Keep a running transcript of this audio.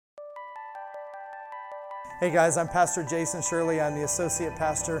Hey guys, I'm Pastor Jason Shirley. I'm the associate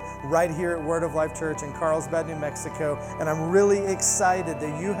pastor right here at Word of Life Church in Carlsbad, New Mexico, and I'm really excited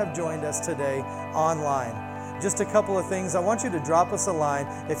that you have joined us today online. Just a couple of things. I want you to drop us a line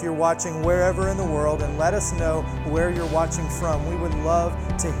if you're watching wherever in the world and let us know where you're watching from. We would love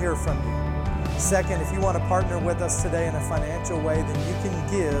to hear from you. Second, if you want to partner with us today in a financial way, then you can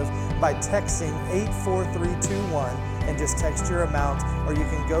give by texting 84321 and just text your amount, or you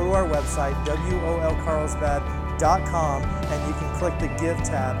can go to our website, wolcarlsbad.com, and you can click the Give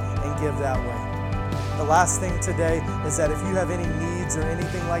tab and give that way. The last thing today is that if you have any needs or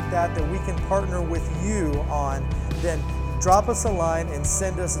anything like that we can partner with you on, then drop us a line and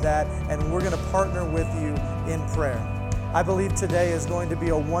send us that, and we're going to partner with you in prayer. I believe today is going to be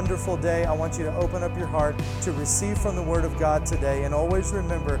a wonderful day. I want you to open up your heart to receive from the Word of God today, and always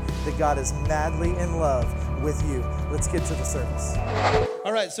remember that God is madly in love with you. Let's get to the service.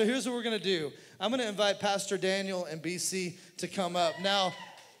 All right, so here's what we're going to do. I'm going to invite Pastor Daniel and BC to come up. Now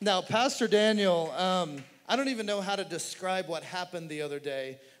Pastor Daniel, I don't even know how to describe what happened the other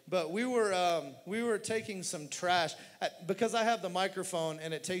day, but we were taking some trash. Because I have the microphone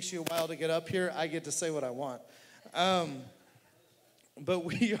and it takes you a while to get up here, I get to say what I want. But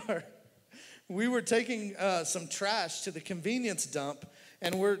we were taking some trash to the convenience dump,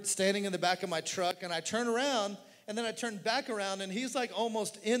 and we're standing in the back of my truck, and I turn around, and then I turn back around, and he's like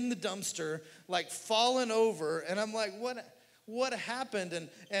almost in the dumpster, like fallen over, and I'm like, what happened?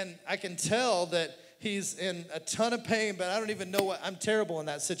 And I can tell that he's in a ton of pain, but I don't even know I'm terrible in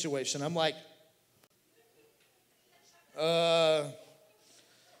that situation. I'm like, I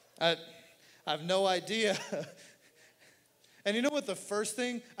have no idea. And you know what the first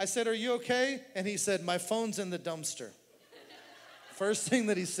thing? I said, "Are you okay?" And he said, "My phone's in the dumpster." First thing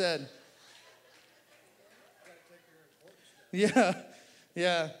that he said. Yeah.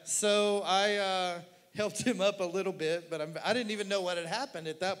 So I helped him up a little bit, but I didn't even know what had happened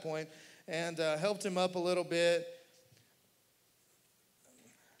at that point, and helped him up a little bit.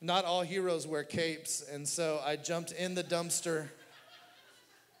 Not all heroes wear capes, and so I jumped in the dumpster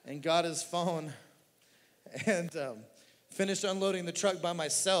and got his phone, and finished unloading the truck by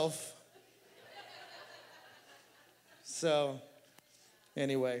myself. So,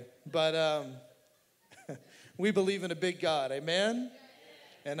 anyway, but we believe in a big God, amen?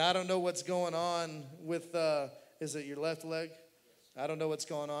 And I don't know what's going on with, is it your left leg? I don't know what's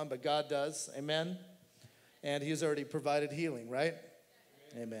going on, but God does, amen? And he's already provided healing, right?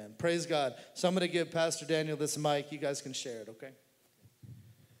 Amen. Praise God. So I'm going to give Pastor Daniel this mic. You guys can share it, okay?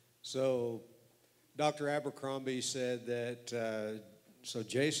 So Dr. Abercrombie said that, so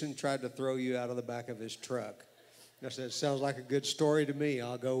Jason tried to throw you out of the back of his truck. I said, sounds like a good story to me.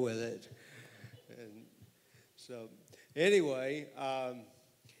 I'll go with it. And so anyway, I'm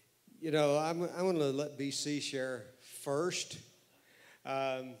going to let BC share first.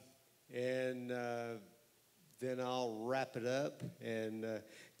 And then I'll wrap it up and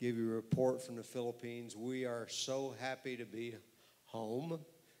give you a report from the Philippines. We are so happy to be home.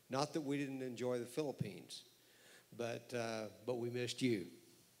 Not that we didn't enjoy the Philippines, but we missed you.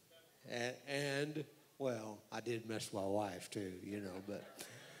 And well, I did miss my wife too, but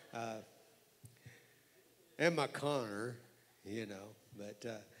and my Connor, but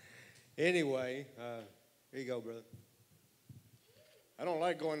anyway, here you go, brother. I don't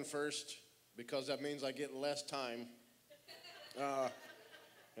like going first because that means I get less time.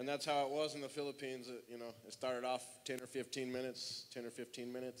 And that's how it was in the Philippines. It started off 10 or 15 minutes,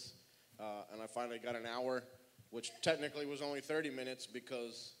 and I finally got an hour, which technically was only 30 minutes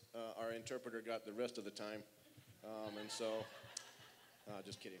because our interpreter got the rest of the time.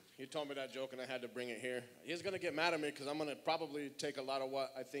 Just kidding. He told me that joke, and I had to bring it here. He's going to get mad at me because I'm going to probably take a lot of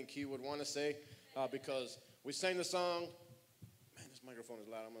what I think he would want to say because we sang the song. Man, this microphone is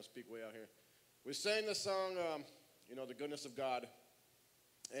loud. I'm going to speak way out here. We sang the song, The Goodness of God.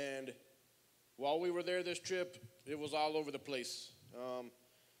 And while we were there this trip, it was all over the place.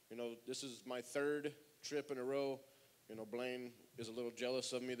 This is my third trip in a row. Blaine is a little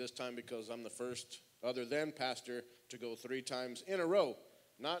jealous of me this time because I'm the first other than pastor to go 3 times in a row.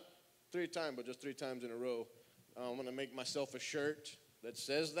 Not 3 times, but just 3 times in a row. I'm going to make myself a shirt that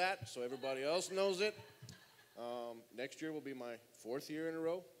says that so everybody else knows it. Next year will be my 4th year in a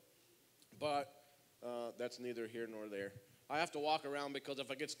row. But that's neither here nor there. I have to walk around because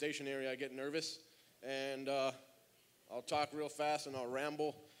if I get stationary, I get nervous. And I'll talk real fast and I'll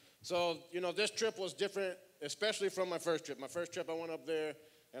ramble. So, this trip was different, especially from my first trip. My first trip, I went up there,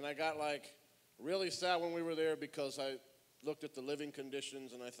 and I got, really sad when we were there because I looked at the living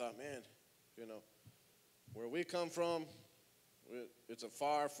conditions, and I thought, man, where we come from, it's a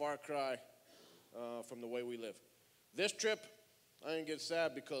far, far cry from the way we live. This trip, I didn't get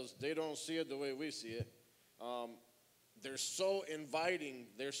sad because they don't see it the way we see it. They're so inviting.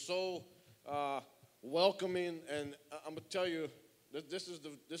 They're so welcoming. And I'm going to tell you, this is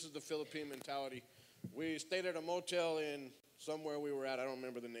the Philippine mentality. We stayed at a motel in somewhere we were at. I don't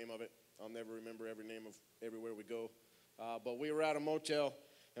remember the name of it. I'll never remember every name of everywhere we go. But we were at a motel,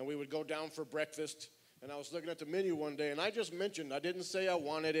 and we would go down for breakfast. And I was looking at the menu one day, and I just mentioned, I didn't say I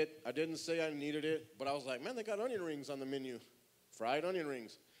wanted it. I didn't say I needed it. But I was like, man, they got onion rings on the menu. Fried onion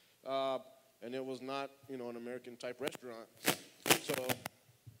rings. And it was not, an American-type restaurant. So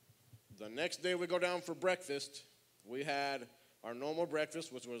the next day we go down for breakfast. We had our normal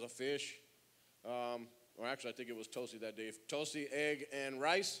breakfast, which was a fish. Or actually, I think it was toasty that day. Toasty, egg, and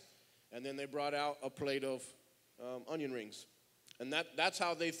rice. And then they brought out a plate of onion rings. And that's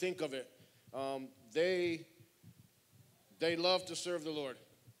how they think of it. They love to serve the Lord.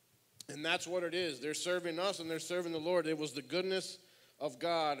 And that's what it is. They're serving us and they're serving the Lord. It was the goodness of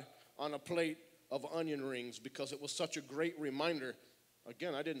God on a plate of onion rings because it was such a great reminder.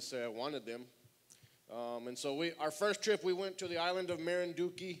 Again, I didn't say I wanted them. And so our first trip, we went to the island of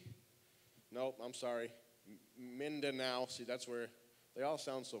Marinduque. Nope, I'm sorry. Mindanao. See, that's where they all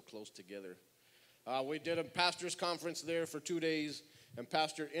sound so close together. We did a pastor's conference there for 2 days, and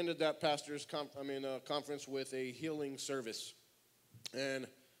pastor ended that pastor's conference with a healing service. And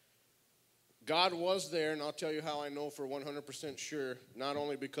God was there, and I'll tell you how I know for 100% sure, not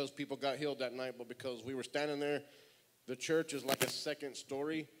only because people got healed that night, but because we were standing there. The church is like a second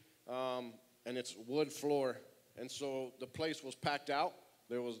story, and it's wood floor. And so the place was packed out.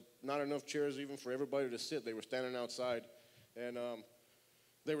 There was not enough chairs even for everybody to sit. They were standing outside. And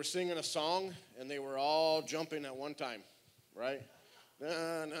they were singing a song, and they were all jumping at one time, right?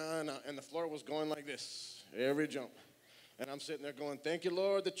 Na, na, na. And the floor was going like this, every jump. And I'm sitting there going, thank you,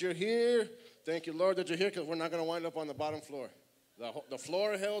 Lord, that you're here. Thank you, Lord, that you're here, because we're not going to wind up on the bottom floor. The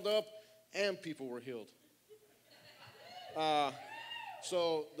floor held up, and people were healed.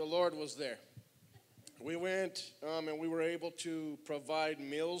 So the Lord was there. We went, and we were able to provide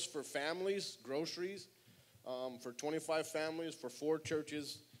meals for families, groceries, for 25 families, for 4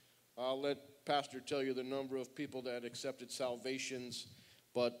 churches. I'll let Pastor tell you the number of people that accepted salvations.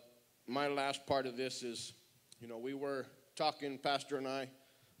 But my last part of this is, we were talking, Pastor and I,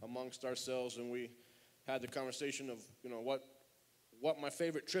 amongst ourselves, and we had the conversation of, what my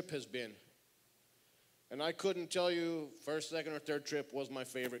favorite trip has been. And I couldn't tell you first, second, or third trip was my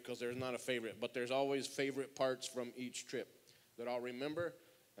favorite because there's not a favorite. But there's always favorite parts from each trip that I'll remember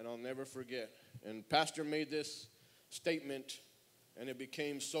and I'll never forget. And Pastor made this statement, and it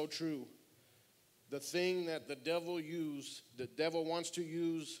became so true. The thing that the devil wants to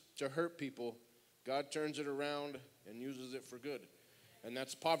use to hurt people, God turns it around and uses it for good. And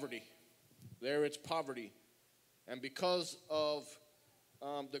that's poverty. There it's poverty. And because of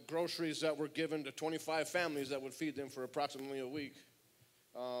the groceries that were given to 25 families that would feed them for approximately a week,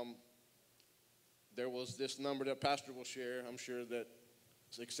 there was this number that Pastor will share, I'm sure, that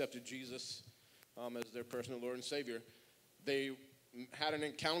accepted Jesus as their personal Lord and Savior. They had an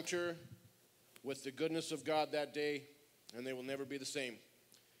encounter with the goodness of God that day, and they will never be the same.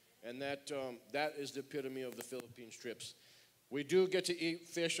 And that is the epitome of the Philippines trips. We do get to eat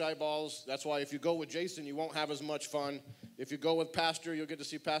fish eyeballs. That's why if you go with Jason, you won't have as much fun. If you go with Pastor, you'll get to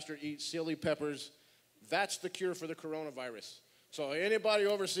see Pastor eat chili peppers. That's the cure for the coronavirus. So anybody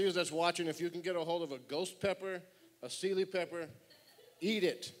overseas that's watching, if you can get a hold of a ghost pepper, a chili pepper, eat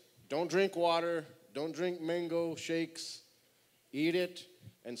it. Don't drink water. Don't drink mango shakes. Eat it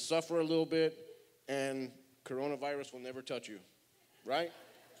and suffer a little bit, and coronavirus will never touch you, right?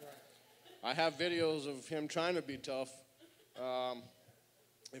 I have videos of him trying to be tough.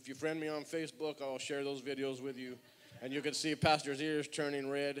 If you friend me on Facebook, I'll share those videos with you, and you can see Pastor's ears turning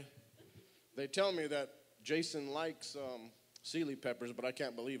red. They tell me that Jason likes chili peppers, but I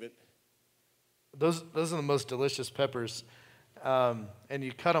can't believe it. Those are the most delicious peppers, and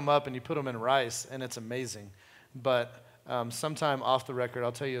you cut them up and you put them in rice, and it's amazing. But sometime off the record,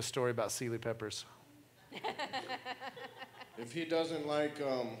 I'll tell you a story about chili peppers. If he doesn't like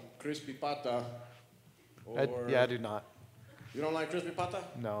crispy pata, I do not. You don't like crispy pata?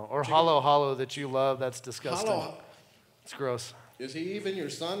 No, or halo that you love. That's disgusting. Halo. It's gross. Is he even your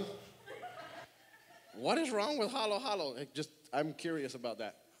son? What is wrong with halo? I'm curious about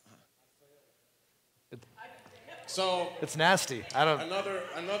that. So it's nasty. I don't.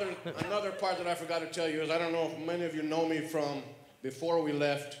 Another part that I forgot to tell you is I don't know if many of you know me from before we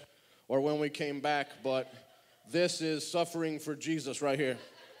left or when we came back, but this is suffering for Jesus right here.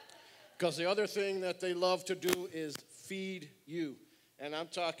 Because the other thing that they love to do is feed you. And I'm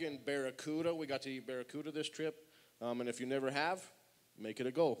talking barracuda. We got to eat barracuda this trip. And if you never have, make it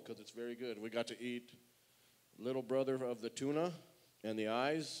a go because it's very good. We got to eat little brother of the tuna and the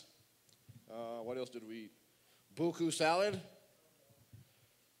eyes. What else did we eat? Buku salad.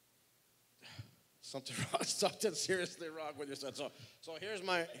 Something seriously wrong with your son. So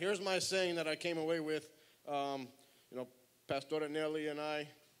here's my saying that I came away with. Pastora Nelly and I,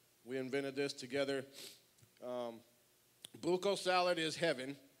 we invented this together. Buko salad is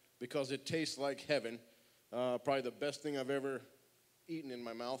heaven because it tastes like heaven. Probably the best thing I've ever eaten in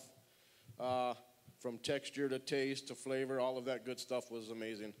my mouth. From texture to taste to flavor, all of that good stuff was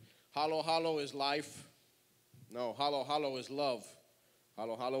amazing. Halo halo is life. No, halo halo is love.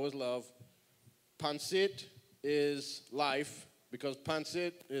 Halo halo is love. Pancit is life because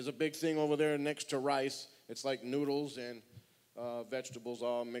pancit is a big thing over there next to rice. It's like noodles and vegetables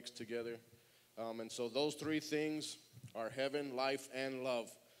all mixed together. And so those three things are heaven, life, and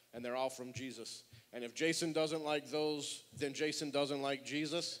love. And they're all from Jesus. And if Jason doesn't like those, then Jason doesn't like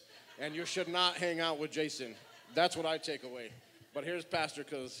Jesus. And you should not hang out with Jason. That's what I take away. But here's Pastor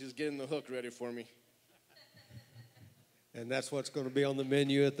because he's getting the hook ready for me. And that's what's going to be on the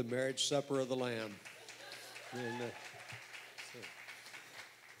menu at the marriage supper of the Lamb. And,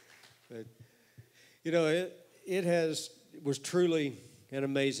 it was truly an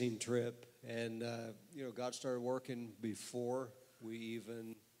amazing trip. And, God started working before we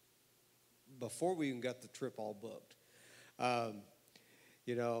even got the trip all booked.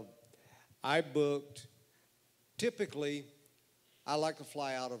 I booked, typically, I like to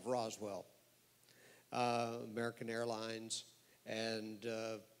fly out of Roswell, American Airlines, and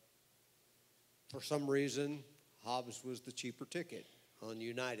for some reason, Hobbs was the cheaper ticket on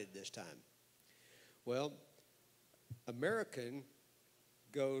United this time. Well, American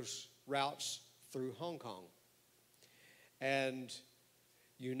routes through Hong Kong, and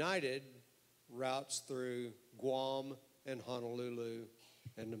United routes through Guam and Honolulu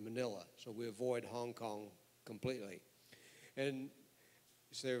and Manila, so we avoid Hong Kong completely. And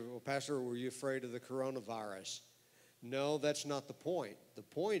you say, well, Pastor, were you afraid of the coronavirus? No, that's not the point. The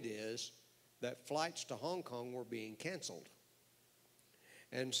point is that flights to Hong Kong were being canceled.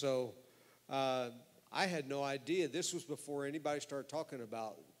 And so I had no idea. This was before anybody started talking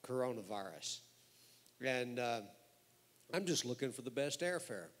about coronavirus. And I'm just looking for the best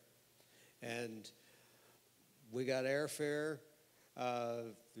airfare. And we got airfare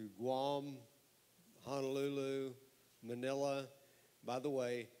through Guam, Honolulu, Manila. By the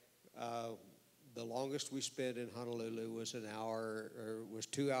way, the longest we spent in Honolulu was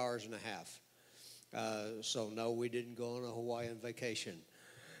 2 hours and a half. So no, we didn't go on a Hawaiian vacation.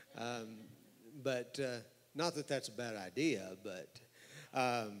 But not that that's a bad idea, but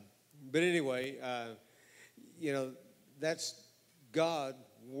anyway, that's God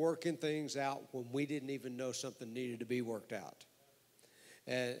working things out when we didn't even know something needed to be worked out,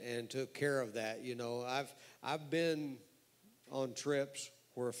 and took care of that. I've been on trips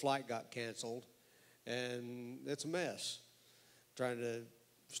where a flight got canceled, and it's a mess trying to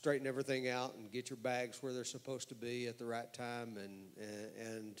straighten everything out and get your bags where they're supposed to be at the right time,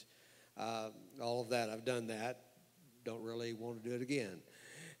 and all of that. I've done that. Don't really want to do it again.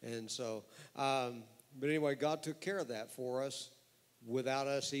 And so, but anyway, God took care of that for us without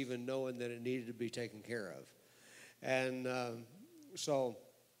us even knowing that it needed to be taken care of. And so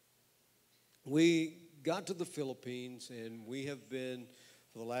we got to the Philippines, and we have been,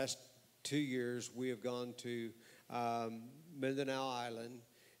 for the last 2 years, we have gone to Mindanao Island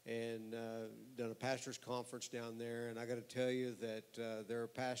and done a pastor's conference down there. And I got to tell you that there are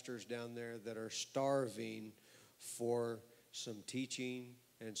pastors down there that are starving for some teaching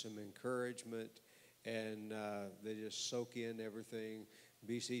and some encouragement, and they just soak in everything.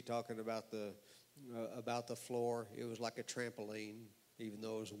 BC talking about the floor. It was like a trampoline, even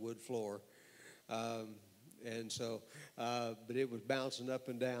though it was a wood floor. And so, but it was bouncing up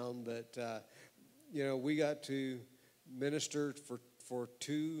and down. But, we got to minister for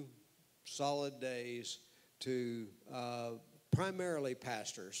 2 solid days to primarily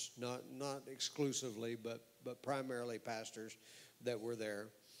pastors, not exclusively, but primarily pastors that were there.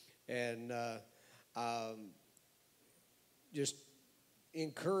 And just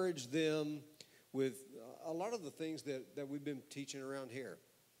encourage them with a lot of the things that we've been teaching around here,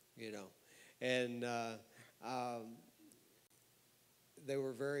 And they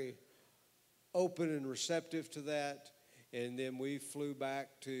were very open and receptive to that. And then we flew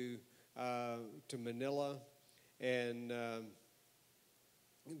back to Manila, and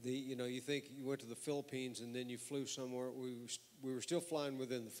you think you went to the Philippines and then you flew somewhere. We were still flying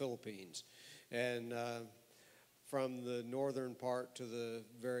within the Philippines, and from the northern part to the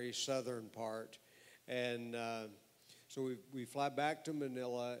very southern part. And so we fly back to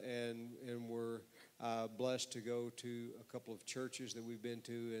Manila, and we're blessed to go to a couple of churches that we've been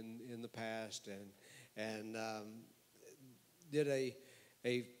to in the past, and did a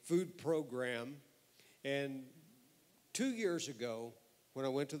food program. And 2 years ago, when I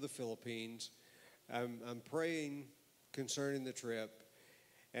went to the Philippines, I'm praying concerning the trip,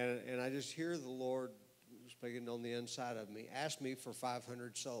 and I just hear the Lord speaking on the inside of me, ask me for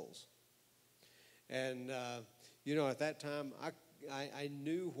 500 souls. And, at that time, I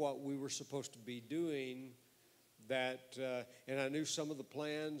knew what we were supposed to be doing, and I knew some of the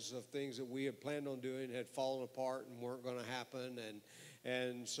plans of things that we had planned on doing had fallen apart and weren't going to happen.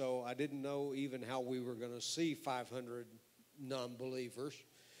 And so I didn't know even how we were going to see 500 non-believers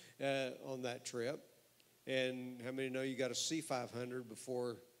on that trip. And how many know you got to see 500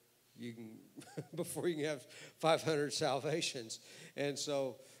 before you can have 500 salvations? And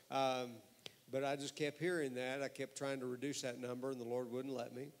so, but I just kept hearing that. I kept trying to reduce that number, and the Lord wouldn't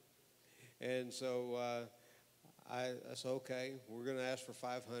let me. And so I said, okay, we're going to ask for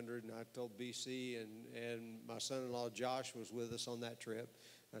 500. And I told BC, and my son-in-law Josh was with us on that trip.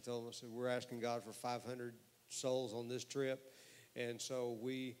 I told him, I said, we're asking God for 500 souls on this trip. And so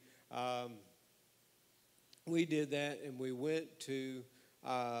we did that, and we went to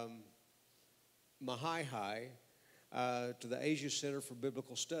Mahihai, to the Asia Center for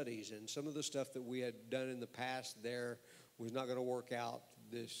Biblical Studies. And some of the stuff that we had done in the past there was not going to work out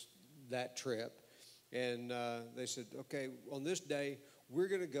that trip. And they said, okay, on this day, we're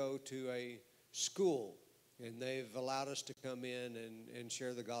going to go to a school. And they've allowed us to come in and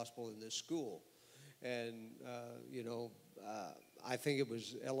share the gospel in this school. And, I think it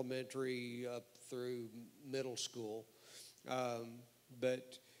was elementary up through middle school.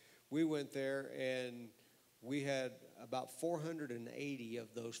 But we went there, and we had about 480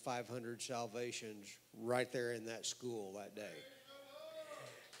 of those 500 salvations right there in that school that day.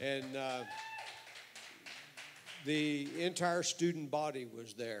 And the entire student body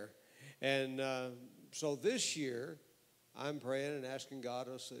was there. And so this year, I'm praying and asking God,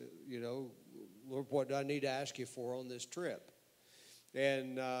 Lord, what do I need to ask you for on this trip?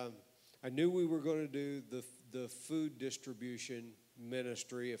 And I knew we were going to do the food distribution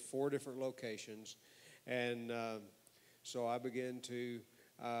ministry at 4 different locations. And so I began to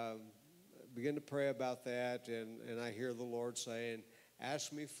pray about that, and I hear the Lord saying,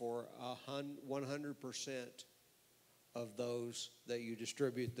 ask me for 100% of those that you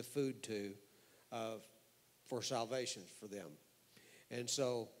distribute the food to for salvation for them. And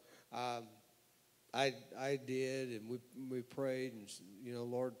so I did, and we prayed, and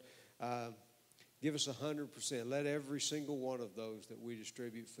Lord, give us 100%. Let every single one of those that we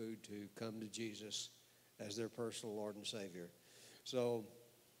distribute food to come to Jesus as their personal Lord and Savior. So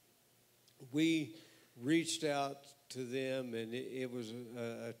we reached out to them, and it was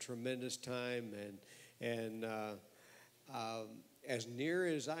a tremendous time. And as near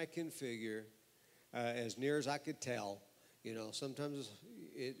as I can figure, as near as I could tell, sometimes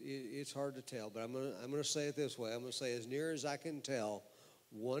it's hard to tell, but I'm gonna say it this way. I'm gonna say, as near as I can tell,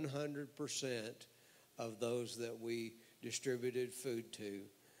 100% of those that we distributed food to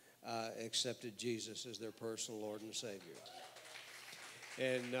accepted Jesus as their personal Lord and Savior.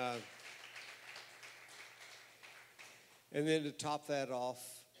 And then to top that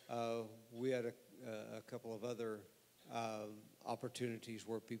off, we had a couple of other opportunities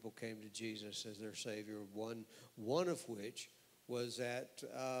where people came to Jesus as their Savior. One of which was at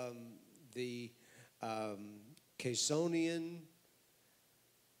the Quezonian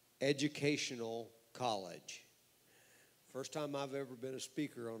Educational College. First time I've ever been a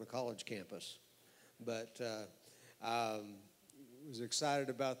speaker on a college campus, but was excited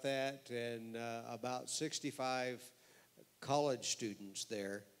about that, and about 65 college students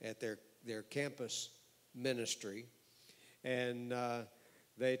there at their campus ministry, and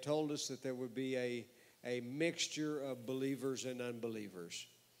they told us that there would be a mixture of believers and unbelievers.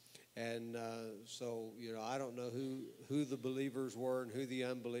 And so, I don't know who the believers were and who the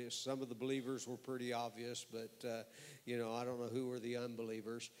unbelievers. Some of the believers were pretty obvious, but, I don't know who were the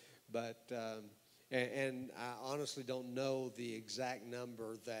unbelievers. But, and I honestly don't know the exact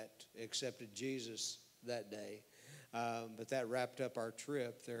number that accepted Jesus that day. But that wrapped up our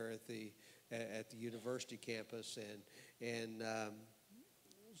trip there at the university campus. And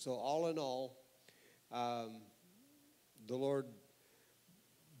so all in all, the Lord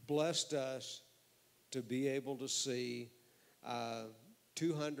blessed us to be able to see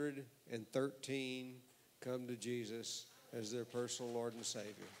 213 come to Jesus as their personal Lord and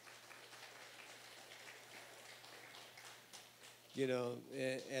Savior.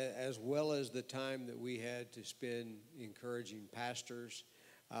 as well as the time that we had to spend encouraging pastors.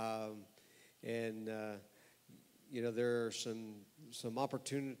 There are some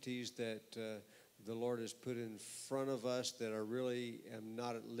opportunities that the Lord has put in front of us that I really am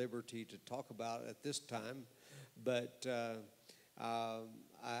not at liberty to talk about at this time. But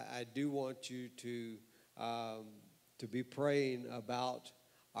I do want you to be praying about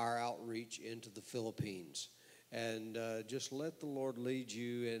our outreach into the Philippines. And just let the Lord lead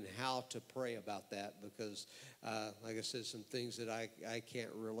you in how to pray about that, because, like I said, some things that I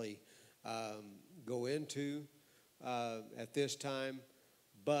can't really go into at this time.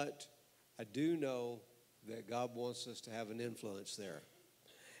 But I do know that God wants us to have an influence there.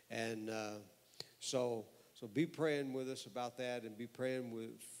 And so be praying with us about that, and be praying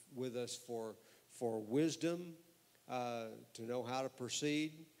with us for wisdom to know how to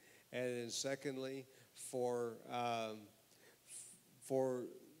proceed. And then secondly, for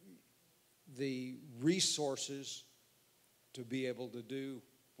the resources to be able to do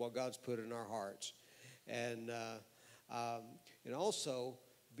what God's put in our hearts. And also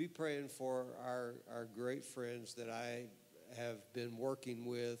be praying for our great friends that I have been working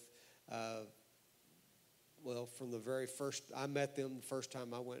with. From the very first, I met them the first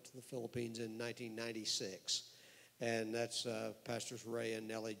time I went to the Philippines in 1996. And that's Pastors Ray and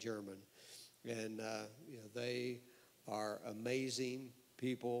Nellie German. And they are amazing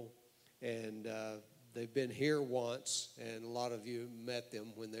people, and they've been here once, and a lot of you met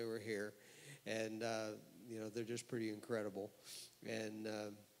them when they were here, and they're just pretty incredible. And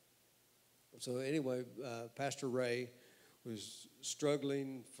so anyway, Pastor Ray was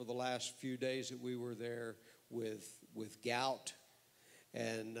struggling for the last few days that we were there with gout,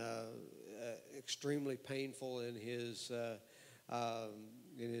 and extremely painful in his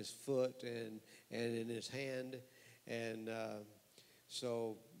foot and in his hand. And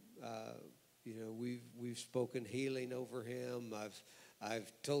we've spoken healing over him.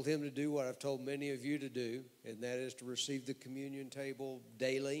 I've told him to do what I've told many of you to do, and that is to receive the communion table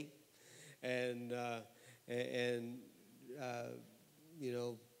daily. And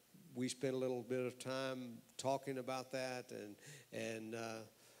we spent a little bit of time talking about that,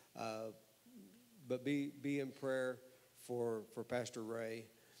 but be in prayer for Pastor Ray.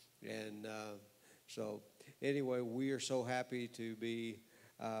 And so anyway, we are so happy to be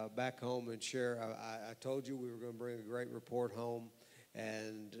back home and share. I told you we were going to bring a great report home,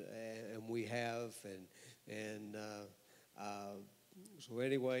 and we have. So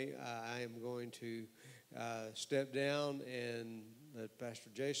anyway, I am going to step down and let Pastor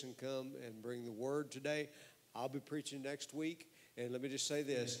Jason come and bring the word today. I'll be preaching next week. And let me just say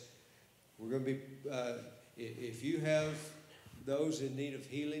this. We're going to be, if you have those in need of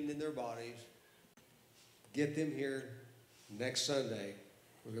healing in their bodies, get them here next Sunday.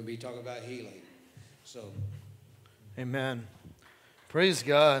 We're going to be talking about healing. So, amen. Praise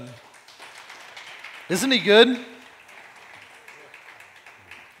God. Isn't he good?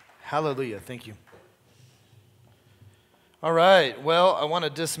 Hallelujah. Thank you. All right. Well, I want to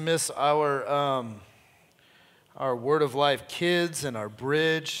dismiss our Word of Life kids and our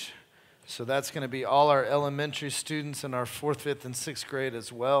bridge. So that's going to be all our elementary students in our 4th, 5th, and 6th grade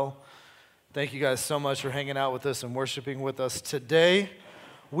as well. Thank you guys so much for hanging out with us and worshiping with us today.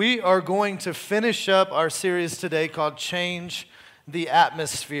 We are going to finish up our series today called Change the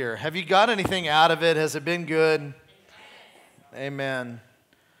Atmosphere. Have you got anything out of it? Has it been good? Amen.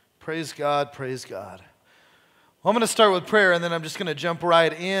 Praise God, praise God. Well, I'm going to start with prayer, and then I'm just going to jump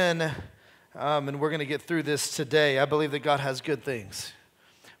right in, and we're going to get through this today. I believe that God has good things.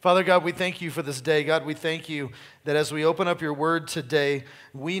 Father God, we thank you for this day. God, we thank you that as we open up your word today,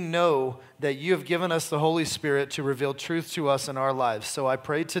 we know that you have given us the Holy Spirit to reveal truth to us in our lives. So I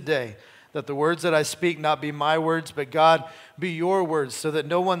pray today that the words that I speak not be my words, but God, be your words, so that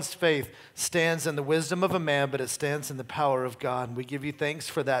no one's faith stands in the wisdom of a man, but it stands in the power of God. And we give you thanks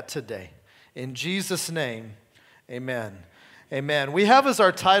for that today. In Jesus' name, amen. Amen. We have as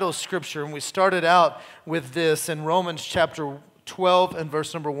our title scripture, and we started out with this in Romans chapter 12 and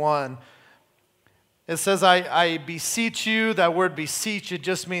verse number 1. It says, I beseech you. That word beseech, it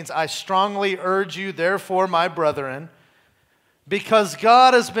just means I strongly urge you, therefore, my brethren, because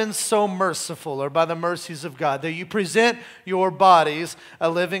God has been so merciful, or by the mercies of God, that you present your bodies a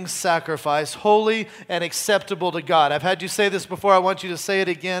living sacrifice, holy and acceptable to God. I've had you say this before. I want you to say it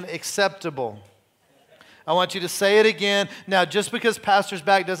again, acceptable. I want you to say it again. Now, just because pastor's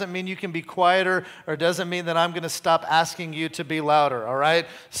back doesn't mean you can be quieter, or doesn't mean that I'm going to stop asking you to be louder, all right?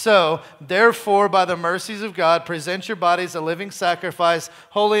 So, therefore, by the mercies of God, present your bodies a living sacrifice,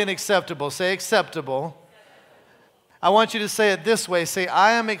 holy and acceptable. Say acceptable. I want you to say it this way. Say,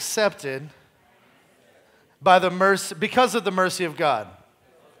 I am accepted by the mercy, because of the mercy of God.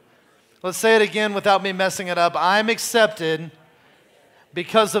 Let's say it again without me messing it up. I'm accepted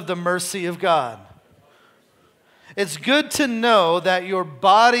because of the mercy of God. It's good to know that your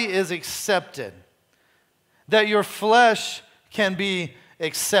body is accepted, that your flesh can be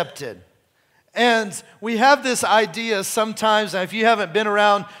accepted. And we have this idea sometimes, and if you haven't been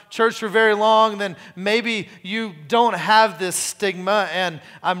around church for very long, then maybe you don't have this stigma, and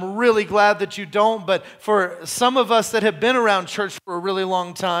I'm really glad that you don't. But for some of us that have been around church for a really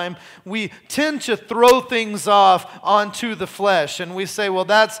long time, we tend to throw things off onto the flesh. And we say, well,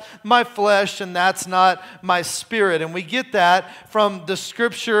 that's my flesh, and that's not my spirit. And we get that from the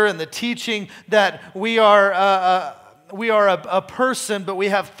scripture and the teaching that we are a person, but we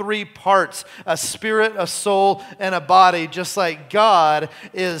have three parts: a spirit, a soul, and a body, just like God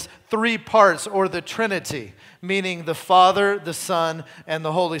is three parts, or the Trinity, meaning the Father, the Son, and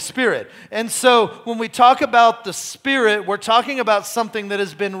the Holy Spirit. And so when we talk about the Spirit, we're talking about something that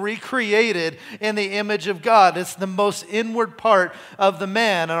has been recreated in the image of God. It's the most inward part of the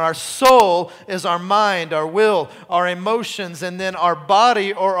man. And our soul is our mind, our will, our emotions, and then our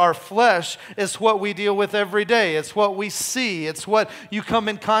body or our flesh is what we deal with every day. It's what we see. It's what you come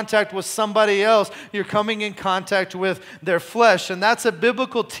in contact with somebody else. You're coming in contact with their flesh. And that's a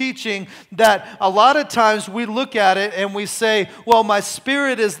biblical teaching that a lot of times we look at it and we say, well, my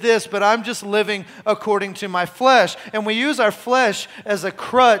spirit is this, but I'm just living according to my flesh. And we use our flesh as a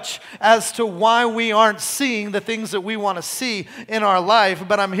crutch as to why we aren't seeing the things that we want to see in our life.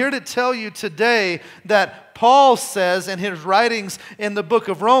 But I'm here to tell you today that Paul says in his writings in the book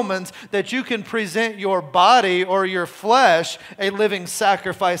of Romans that you can present your body or your flesh a living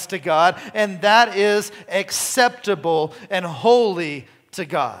sacrifice to God, and that is acceptable and holy to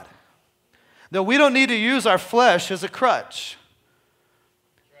God. That we don't need to use our flesh as a crutch.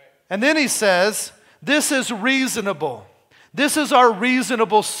 And then he says, this is reasonable. This is our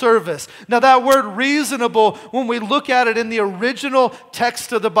reasonable service. Now that word reasonable, when we look at it in the original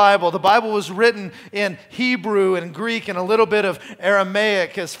text of the Bible was written in Hebrew and Greek and a little bit of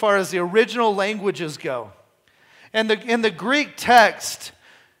Aramaic as far as the original languages go. And in the Greek text,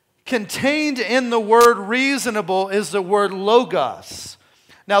 contained in the word reasonable is the word logos.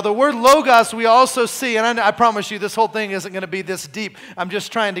 Now, the word logos we also see, and I promise you this whole thing isn't going to be this deep. I'm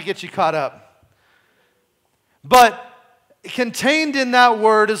just trying to get you caught up. But contained in that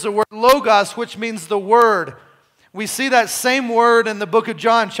word is the word logos, which means the word. We see that same word in the book of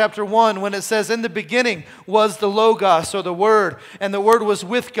John, chapter 1, when it says, in the beginning was the logos, or the word, and the word was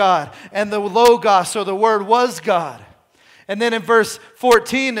with God, and the logos, or the word, was God. And then in verse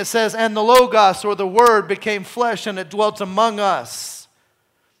 14 it says, and the logos, or the word, became flesh, and it dwelt among us.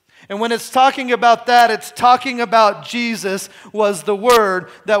 And when it's talking about that, it's talking about Jesus was the Word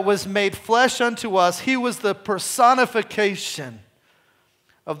that was made flesh unto us. He was the personification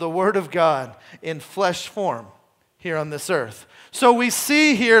of the Word of God in flesh form here on this earth. So we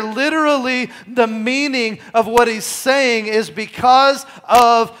see here literally the meaning of what he's saying is because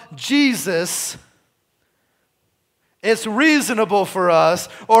of Jesus, it's reasonable for us,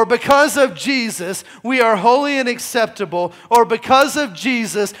 or because of Jesus, we are holy and acceptable, or because of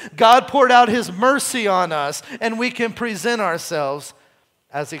Jesus, God poured out His mercy on us, and we can present ourselves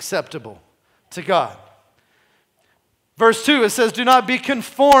as acceptable to God. Verse 2, it says, do not be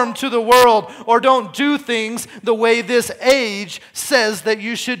conformed to the world, or don't do things the way this age says that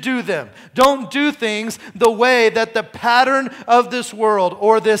you should do them. Don't do things the way that the pattern of this world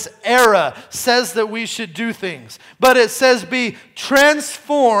or this era says that we should do things. But it says be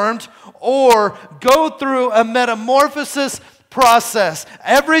transformed or go through a metamorphosis process.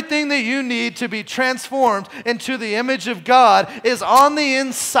 Everything that you need to be transformed into the image of God is on the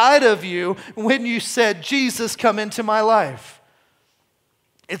inside of you when you said, Jesus, come into my life.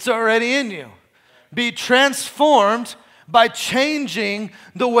 It's already in you. Be transformed by changing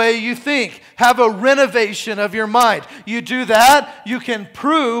the way you think. Have a renovation of your mind. You do that, you can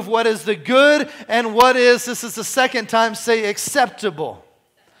prove what is the good and what is, this is the second time, say acceptable.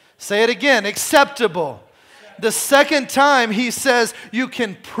 Say it again, acceptable. The second time he says you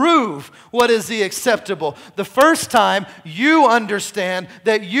can prove what is the acceptable. The first time you understand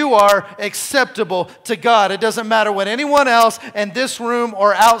that you are acceptable to God. It doesn't matter what anyone else in this room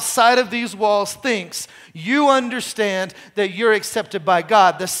or outside of these walls thinks. You understand that you're accepted by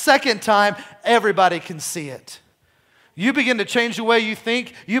God. The second time, everybody can see it. You begin to change the way you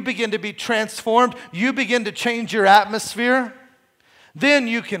think. You begin to be transformed. You begin to change your atmosphere. Then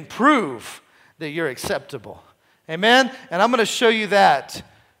you can prove that you're acceptable. Amen? And I'm going to show you that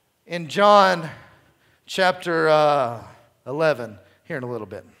in John chapter 11 here in a little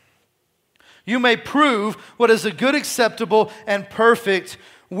bit. You may prove what is a good, acceptable, and perfect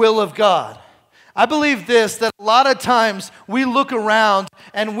will of God. I believe this, that a lot of times we look around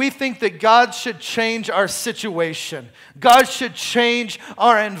and we think that God should change our situation. God should change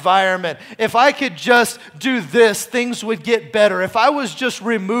our environment. If I could just do this, things would get better. If I was just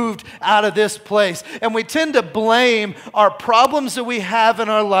removed out of this place. And we tend to blame our problems that we have in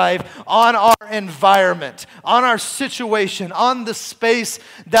our life on our environment, on our situation, on the space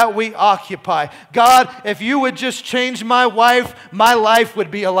that we occupy. God, if you would just change my wife, my life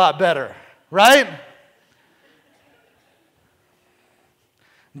would be a lot better. Right?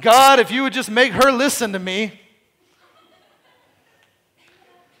 God, if you would just make her listen to me.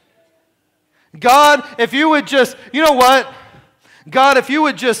 God, if you would just, you know what? God, if you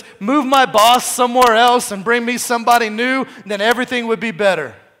would just move my boss somewhere else and bring me somebody new, then everything would be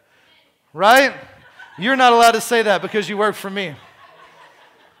better. Right? You're not allowed to say that because you work for me.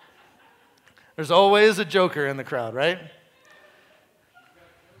 There's always a joker in the crowd, right?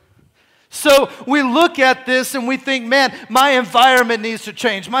 So we look at this and we think, man, my environment needs to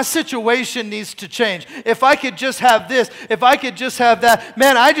change. My situation needs to change. If I could just have this, if I could just have that,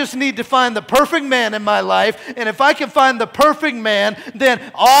 man, I just need to find the perfect man in my life. And if I can find the perfect man, then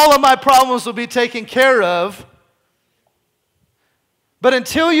all of my problems will be taken care of. But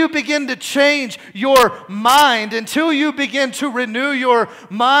until you begin to change your mind, until you begin to renew your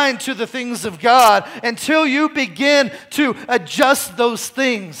mind to the things of God, until you begin to adjust those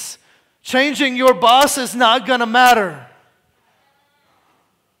things, changing your boss is not going to matter.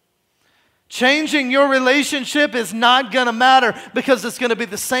 Changing your relationship is not going to matter because it's going to be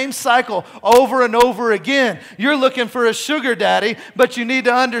the same cycle over and over again. You're looking for a sugar daddy, but you need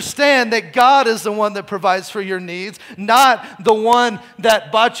to understand that God is the one that provides for your needs, not the one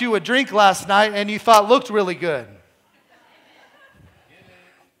that bought you a drink last night and you thought looked really good.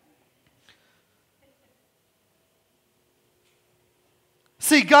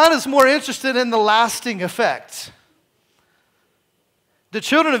 See, God is more interested in the lasting effect. The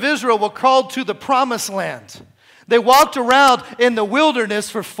children of Israel were called to the promised land. They walked around in the wilderness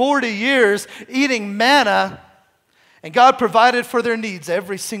for 40 years eating manna, and God provided for their needs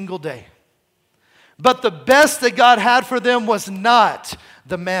every single day. But the best that God had for them was not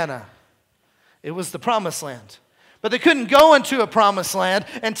the manna. It was the promised land. But they couldn't go into a promised land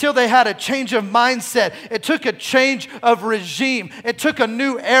until they had a change of mindset. It took a change of regime. It took a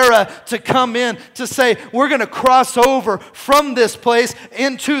new era to come in to say, we're going to cross over from this place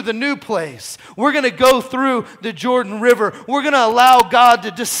into the new place. We're going to go through the Jordan River. We're going to allow God to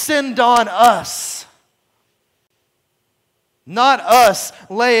descend on us. Not us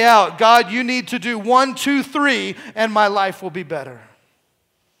lay out, God, you need to do 1, 2, 3, and my life will be better.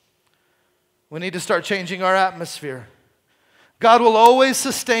 We need to start changing our atmosphere. God will always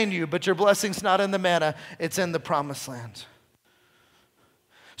sustain you, but your blessing's not in the manna, it's in the promised land.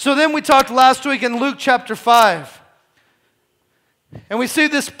 So then we talked last week in Luke chapter 5. And we see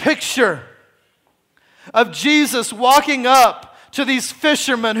this picture of Jesus walking up to these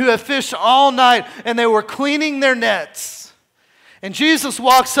fishermen who have fished all night and they were cleaning their nets. And Jesus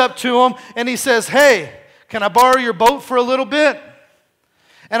walks up to them and he says, hey, can I borrow your boat for a little bit?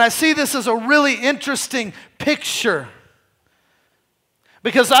 And I see this as a really interesting picture.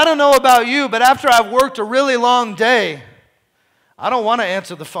 Because I don't know about you, but after I've worked a really long day, I don't want to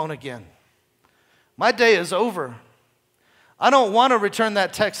answer the phone again. My day is over. I don't want to return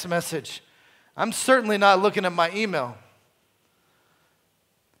that text message. I'm certainly not looking at my email.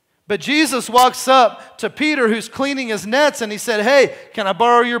 But Jesus walks up to Peter, who's cleaning his nets, and he said, hey, can I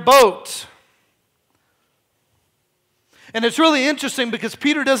borrow your boat? And it's really interesting because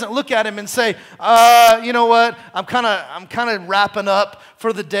Peter doesn't look at him and say, you know what, I'm kind of wrapping up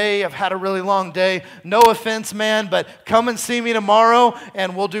for the day. I've had a really long day. No offense, man, but come and see me tomorrow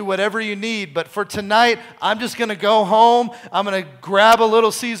and we'll do whatever you need. But for tonight, I'm just going to go home. I'm going to grab a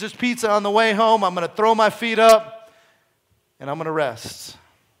Little Caesar's pizza on the way home. I'm going to throw my feet up and I'm going to rest.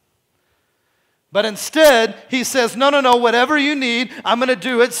 But instead, he says, no, whatever you need, I'm going to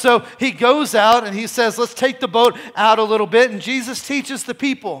do it. So he goes out and he says, let's take the boat out a little bit. And Jesus teaches the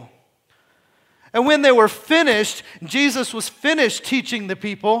people. And when they were finished, Jesus was finished teaching the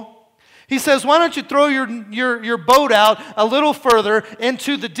people. He says, why don't you throw your boat out a little further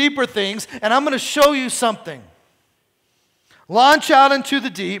into the deeper things, and I'm going to show you something. Launch out into the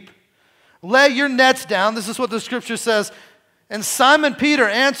deep. Let your nets down. This is what the scripture says. And Simon Peter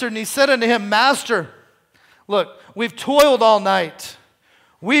answered, and he said unto him, Master, look, we've toiled all night.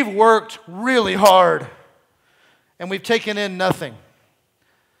 We've worked really hard, and we've taken in nothing.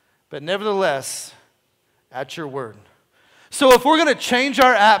 But nevertheless, at your word. So if we're going to change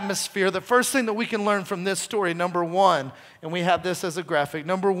our atmosphere, the first thing that we can learn from this story, number one, and we have this as a graphic,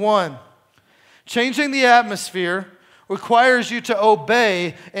 number one, changing the atmosphere requires you to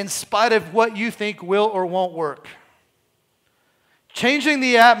obey in spite of what you think will or won't work. Changing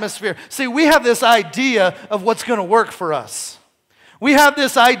the atmosphere. See, we have this idea of what's going to work for us. We have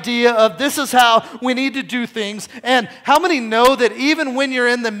this idea of this is how we need to do things. And how many know that even when you're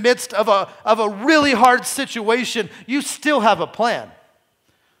in the midst of a really hard situation, you still have a plan?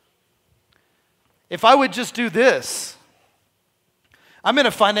 If I would just do this, I'm in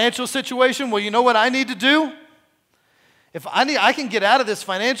a financial situation. Well, you know what I need to do? I can get out of this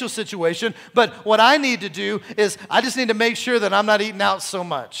financial situation, but what I need to do is I just need to make sure that I'm not eating out so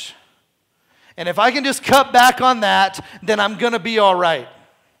much. And if I can just cut back on that, then I'm going to be all right.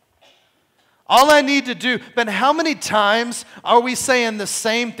 All I need to do, but how many times are we saying the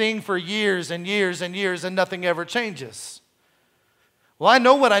same thing for years and years and years and nothing ever changes? Well, I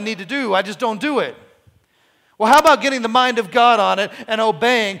know what I need to do, I just don't do it. Well, how about getting the mind of God on it and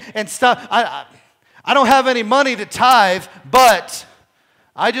obeying and stop? I don't have any money to tithe, but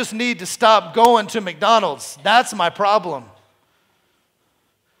I just need to stop going to McDonald's. That's my problem.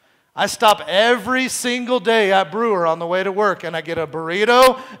 I stop every single day at Brewer on the way to work, and I get a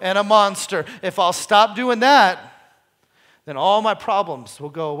burrito and a Monster. If I'll stop doing that, then all my problems will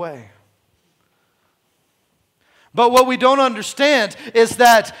go away. But what we don't understand is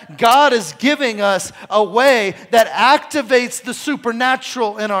that God is giving us a way that activates the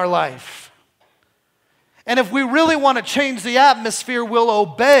supernatural in our life. And if we really want to change the atmosphere, we'll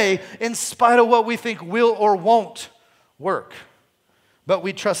obey in spite of what we think will or won't work. But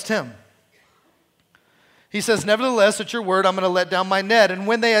we trust Him. He says, nevertheless, at your word, I'm going to let down my net. And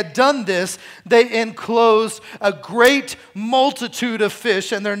when they had done this, they enclosed a great multitude of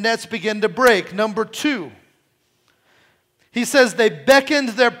fish, and their nets began to break. Number two, he says they beckoned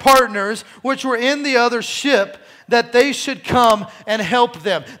their partners, which were in the other ship, that they should come and help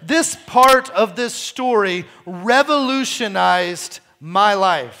them. This part of this story revolutionized my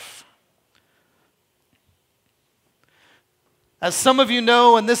life. As some of you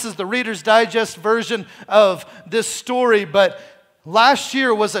know, and this is the Reader's Digest version of this story, but last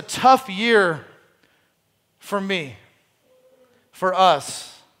year was a tough year for me, for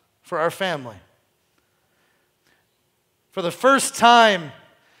us, for our family. For the first time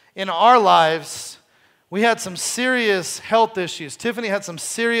in our lives, we had some serious health issues. Tiffany had some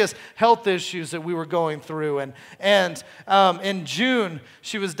serious health issues that we were going through. And in June,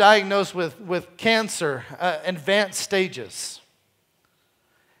 she was diagnosed with cancer, advanced stages.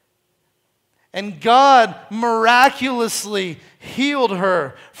 And God miraculously healed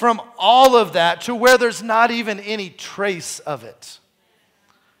her from all of that to where there's not even any trace of it.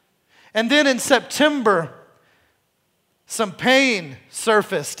 And then in September, some pain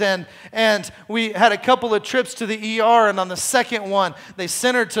surfaced, and we had a couple of trips to the ER, and on the second one, they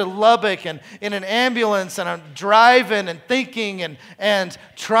sent her to Lubbock and in an ambulance, and I'm driving and thinking and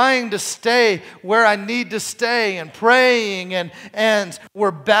trying to stay where I need to stay and praying, and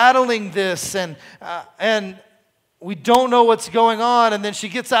we're battling this, and we don't know what's going on. And then she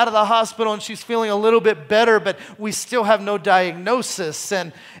gets out of the hospital and she's feeling a little bit better, but we still have no diagnosis,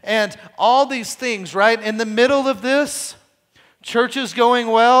 and all these things, right? In the middle of this, church is going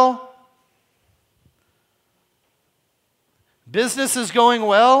well. Business is going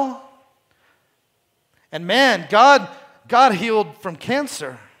well. And man, God healed from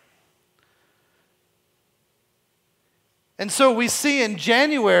cancer. And so we see in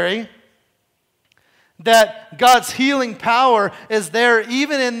January that God's healing power is there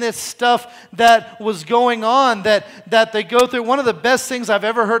even in this stuff that was going on that they go through. One of the best things I've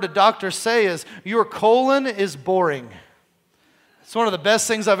ever heard a doctor say is, your colon is boring. It's one of the best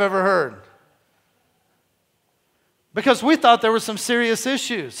things I've ever heard. Because we thought there were some serious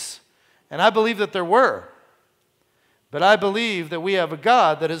issues. And I believe that there were. But I believe that we have a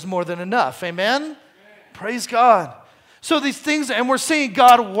God that is more than enough. Amen? Amen. Praise God. So these things, and we're seeing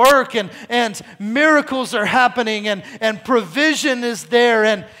God work, and miracles are happening, and provision is there.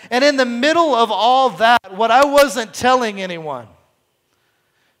 And in the middle of all that, what I wasn't telling anyone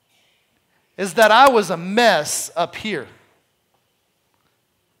is that I was a mess up here.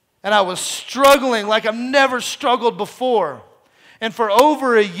 And I was struggling like I've never struggled before. And for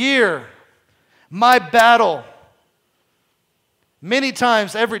over a year, my battle, many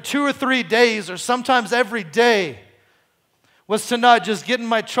times every 2 or 3 days, or sometimes every day, was to not just get in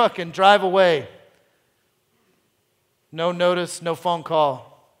my truck and drive away. No notice, no phone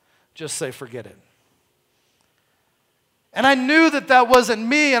call. Just say, forget it. And I knew that that wasn't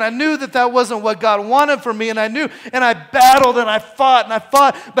me, and I knew that that wasn't what God wanted for me, and I knew, and I battled, and I fought,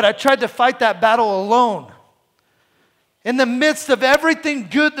 but I tried to fight that battle alone. In the midst of everything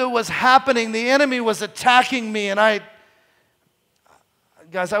good that was happening, the enemy was attacking me, and I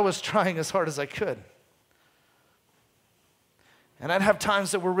was trying as hard as I could. And I'd have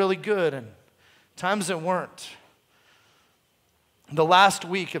times that were really good, and times that weren't. The last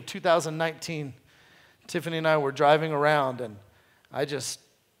week of 2019, Tiffany and I were driving around, and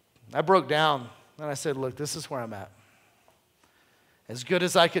I broke down, and I said, look, this is where I'm at. As good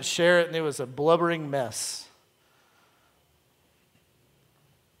as I could share it, and it was a blubbering mess.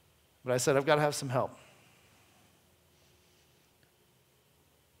 But I said, I've got to have some help.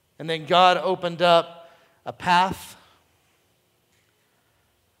 And then God opened up a path,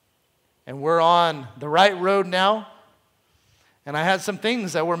 and we're on the right road now. And I had some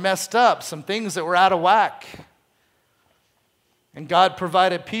things that were messed up, some things that were out of whack. And God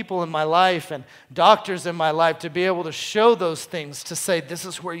provided people in my life and doctors in my life to be able to show those things, to say, this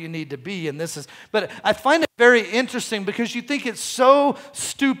is where you need to be, and this is. But I find it very interesting because you think it's so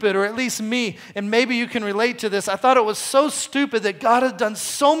stupid, or at least me, and maybe you can relate to this. I thought it was so stupid that God had done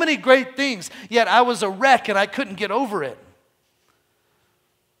so many great things, yet I was a wreck and I couldn't get over it.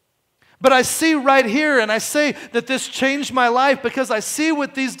 But I see right here, and I say that this changed my life because I see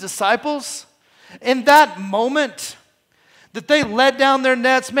with these disciples, in that moment, that they let down their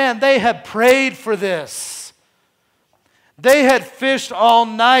nets. Man, they had prayed for this. They had fished all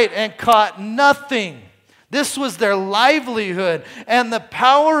night and caught nothing. This was their livelihood, and the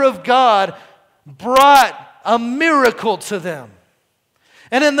power of God brought a miracle to them.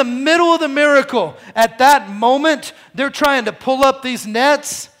 And in the middle of the miracle, at that moment, they're trying to pull up these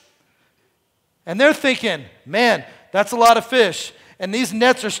nets. And they're thinking, man, that's a lot of fish. And these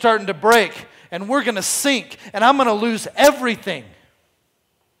nets are starting to break. And we're going to sink. And I'm going to lose everything.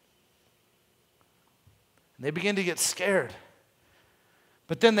 And they begin to get scared.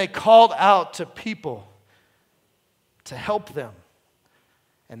 But then they called out to people to help them.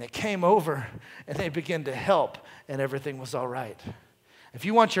 And they came over and they began to help. And everything was all right. If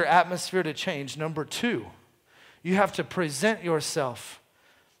you want your atmosphere to change, number 2, you have to present yourself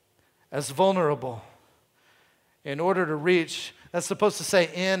as vulnerable in order to reach. That's supposed to say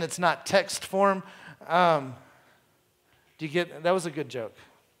in, it's not text form. Do you get, that was a good joke.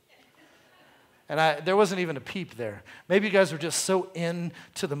 And there wasn't even a peep there. Maybe you guys were just so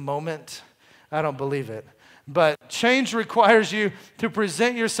into the moment. I don't believe it. But change requires you to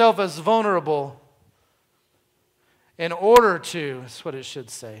present yourself as vulnerable in order to, that's what it should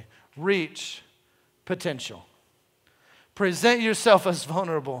say, reach potential. Present yourself as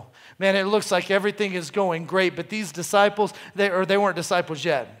vulnerable. Man, it looks like everything is going great, but these disciples, they weren't disciples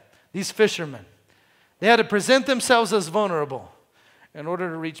yet. These fishermen, they had to present themselves as vulnerable in order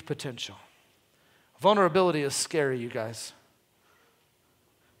to reach potential. Vulnerability is scary, you guys.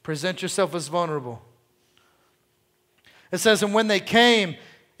 Present yourself as vulnerable. It says, and when they came,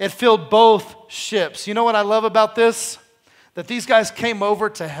 it filled both ships. You know what I love about this? That these guys came over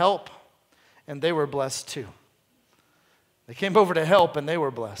to help, and they were blessed too. They came over to help, and they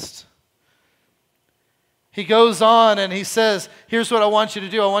were blessed. He goes on, and he says, here's what I want you to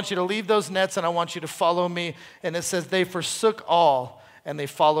do. I want you to leave those nets, and I want you to follow me. And it says, they forsook all, and they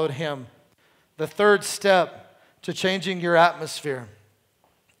followed him. The third step to changing your atmosphere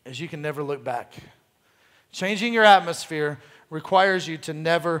is you can never look back. Changing your atmosphere requires you to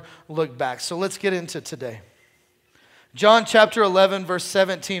never look back. So let's get into today. John chapter 11, verse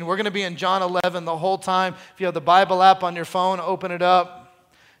 17. We're going to be in John 11 the whole time. If you have the Bible app on your phone, open it up.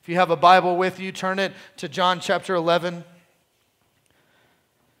 If you have a Bible with you, turn it to John chapter 11.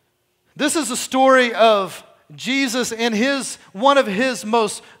 This is a story of Jesus in one of his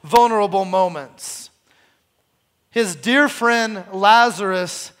most vulnerable moments. His dear friend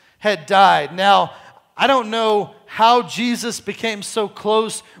Lazarus had died. Now, I don't know how Jesus became so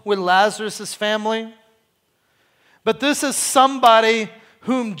close with Lazarus' family. But this is somebody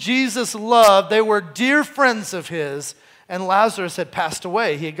whom Jesus loved. They were dear friends of his, and Lazarus had passed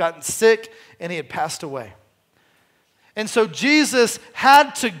away. He had gotten sick, and he had passed away. And so Jesus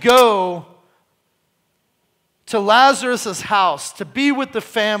had to go to Lazarus' house to be with the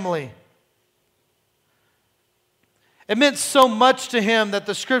family. It meant so much to him that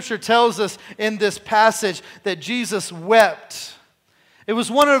the scripture tells us in this passage that Jesus wept. It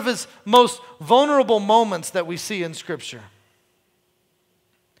was one of his most vulnerable moments that we see in Scripture.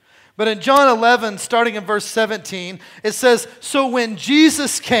 But in John 11, starting in verse 17, it says, so when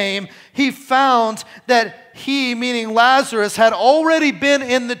Jesus came, he found that he, meaning Lazarus, had already been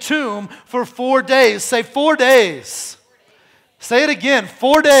in the tomb for 4 days. Say 4 days. Say it again,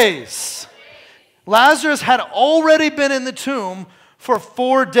 4 days. Lazarus had already been in the tomb for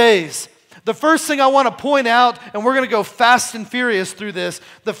 4 days. The first thing I want to point out, and we're going to go fast and furious through this,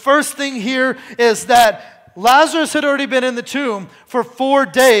 the first thing here is that Lazarus had already been in the tomb for 4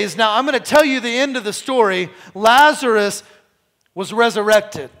 days. Now, I'm going to tell you the end of the story. Lazarus was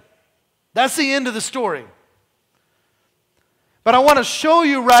resurrected. That's the end of the story. But I want to show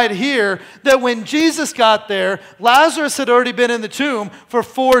you right here that when Jesus got there, Lazarus had already been in the tomb for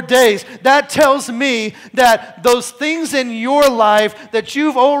 4 days. That tells me that those things in your life that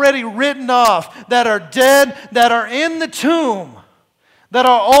you've already written off, that are dead, that are in the tomb, that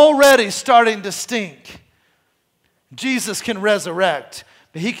are already starting to stink, Jesus can resurrect.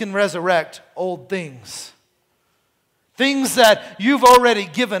 But he can resurrect old things. Things that you've already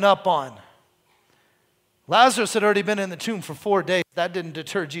given up on. Lazarus had already been in the tomb for 4 days. That didn't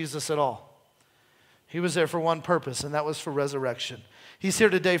deter Jesus at all. He was there for one purpose, and that was for resurrection. He's here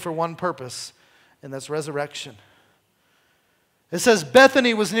today for one purpose, and that's resurrection. It says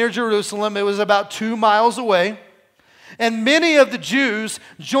Bethany was near Jerusalem. It was about 2 miles away. And many of the Jews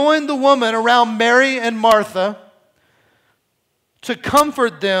joined the woman around Mary and Martha to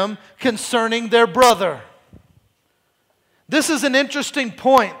comfort them concerning their brother. This is an interesting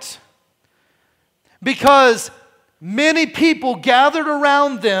point, because many people gathered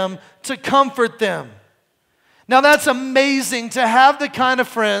around them to comfort them. Now that's amazing to have the kind of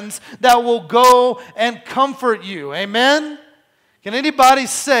friends that will go and comfort you. Amen? Can anybody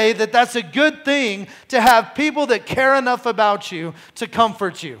say that that's a good thing to have people that care enough about you to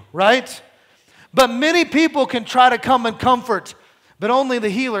comfort you, right? But many people can try to come and comfort, but only the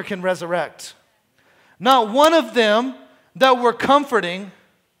healer can resurrect. Not one of them that were comforting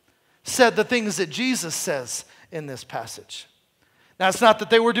said the things that Jesus says in this passage. Now, it's not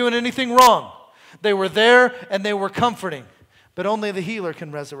that they were doing anything wrong. They were there and they were comforting, but only the healer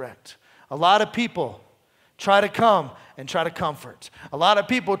can resurrect. A lot of people try to come and try to comfort. A lot of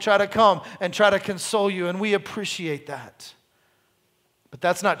people try to come and try to console you, and we appreciate that. But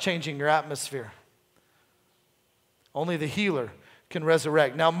that's not changing your atmosphere. Only the healer can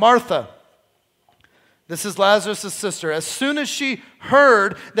resurrect. Now, Martha, this is Lazarus' sister. As soon as she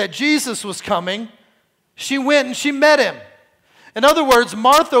heard that Jesus was coming, she went and she met him. In other words,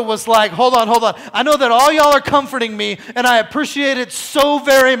 Martha was like, hold on. I know that all y'all are comforting me, and I appreciate it so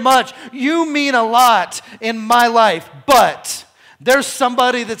very much. You mean a lot in my life, but there's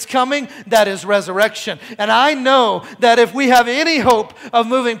somebody that's coming that is resurrection. And I know that if we have any hope of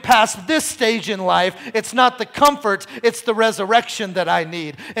moving past this stage in life, it's not the comfort, it's the resurrection that I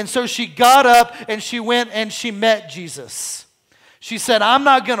need. And so she got up and she went and she met Jesus. She said, I'm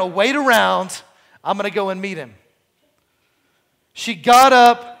not going to wait around. I'm going to go and meet him. She got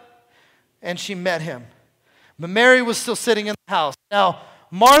up and she met him. But Mary was still sitting in the house. Now,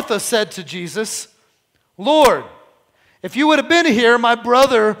 Martha said to Jesus, Lord, if you would have been here, my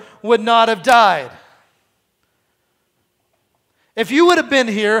brother would not have died. If you would have been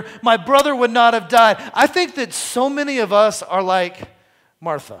here, my brother would not have died. I think that so many of us are like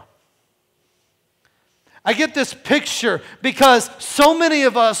Martha. I get this picture because so many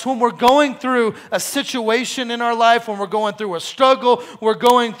of us, when we're going through a situation in our life, when we're going through a struggle, we're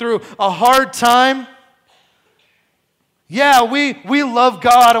going through a hard time, yeah, we love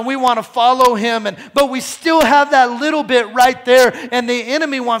God and we want to follow him, but we still have that little bit right there, and the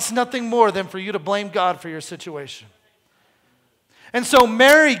enemy wants nothing more than for you to blame God for your situation. And so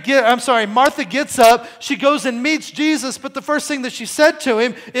Martha gets up, she goes and meets Jesus, but the first thing that she said to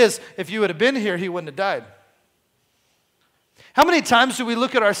him is, if you would have been here, he wouldn't have died. How many times do we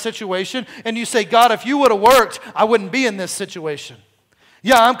look at our situation and you say, God, if you would have worked, I wouldn't be in this situation.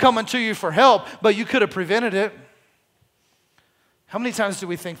 Yeah, I'm coming to you for help, but you could have prevented it. How many times do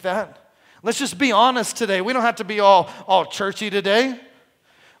we think that? Let's just be honest today. We don't have to be all churchy today.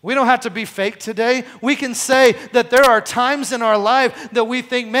 We don't have to be fake today. We can say that there are times in our life that we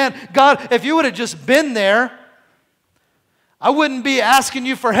think, man, God, if you would have just been there, I wouldn't be asking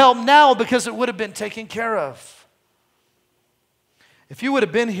you for help now because it would have been taken care of. If you would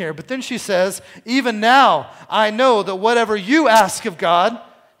have been here. But then she says, even now, I know that whatever you ask of God,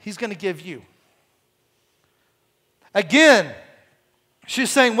 he's going to give you. Again,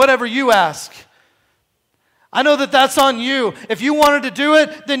 she's saying, whatever you ask. I know that that's on you. If you wanted to do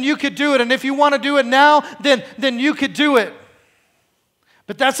it, then you could do it. And if you want to do it now, then you could do it.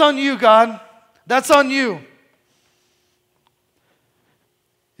 But that's on you, God. That's on you.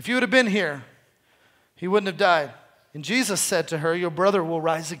 If you would have been here, he wouldn't have died. And Jesus said to her, your brother will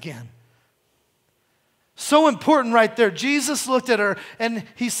rise again. So important right there. Jesus looked at her and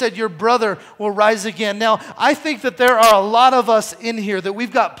he said, your brother will rise again. Now, I think that there are a lot of us in here that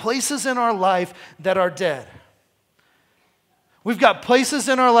we've got places in our life that are dead. We've got places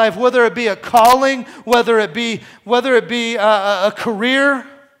in our life, whether it be a calling, whether it be a career.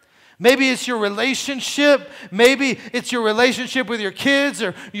 Maybe it's your relationship. Maybe it's your relationship with your kids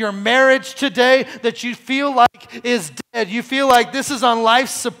or your marriage today that you feel like is dead. You feel like this is on life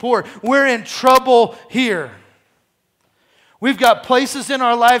support. We're in trouble here. We've got places in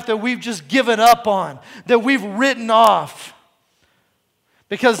our life that we've just given up on, that we've written off.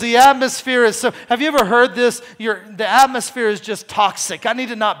 Because the atmosphere is so, have you ever heard this? The atmosphere is just toxic. I need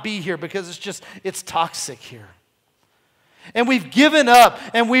to not be here because it's toxic here. And we've given up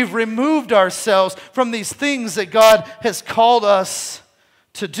and we've removed ourselves from these things that God has called us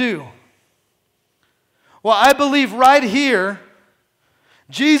to do. Well, I believe right here,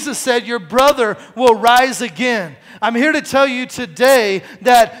 Jesus said, your brother will rise again. I'm here to tell you today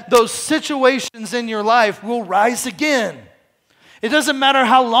that those situations in your life will rise again. It doesn't matter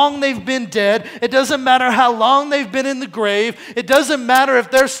how long they've been dead. It doesn't matter how long they've been in the grave. It doesn't matter if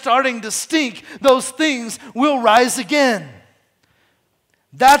they're starting to stink. Those things will rise again.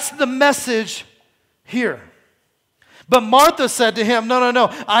 That's the message here. But Martha said to him, no.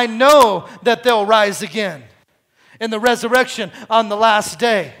 I know that they'll rise again in the resurrection on the last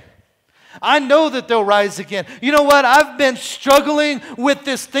day. I know that they'll rise again. You know what? I've been struggling with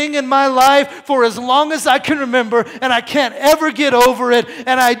this thing in my life for as long as I can remember, and I can't ever get over it,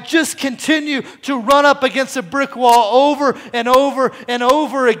 and I just continue to run up against a brick wall over and over and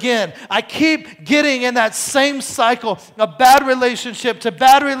over again. I keep getting in that same cycle of bad relationship to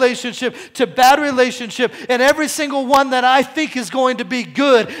bad relationship to bad relationship, and every single one that I think is going to be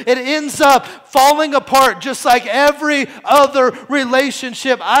good, it ends up falling apart just like every other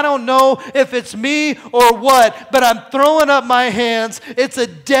relationship. I don't know if it's me or what, but I'm throwing up my hands. It's a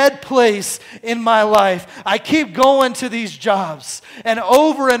dead place in my life. I keep going to these jobs, and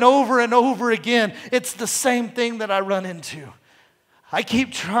over and over and over again, it's the same thing that I run into. I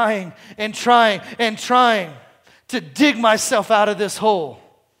keep trying and trying and trying to dig myself out of this hole,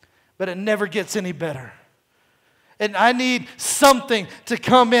 but it never gets any better. And I need something to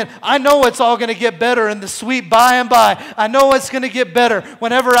come in. I know it's all going to get better in the sweet by and by. I know it's going to get better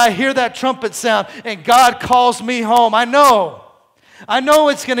whenever I hear that trumpet sound and God calls me home. I know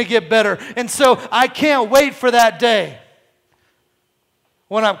it's going to get better. And so I can't wait for that day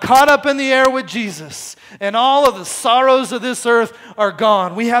when I'm caught up in the air with Jesus and all of the sorrows of this earth are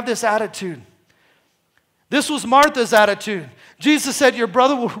gone. We have this attitude. This was Martha's attitude. Jesus said, your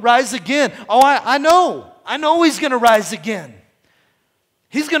brother will rise again. Oh, I know. I know he's going to rise again.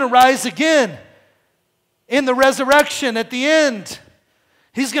 He's going to rise again in the resurrection at the end.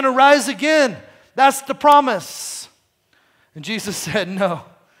 He's going to rise again. That's the promise. And Jesus said,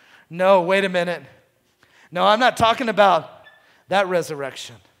 no, wait a minute. No, I'm not talking about that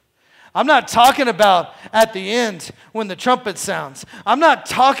resurrection. I'm not talking about at the end when the trumpet sounds. I'm not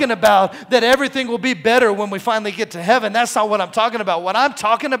talking about that everything will be better when we finally get to heaven. That's not what I'm talking about. What I'm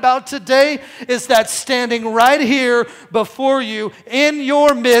talking about today is that standing right here before you in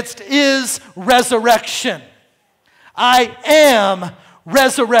your midst is resurrection. I am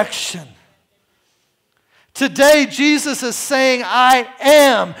resurrection. Today, Jesus is saying, I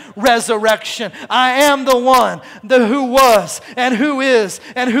am resurrection. I am the one who was and who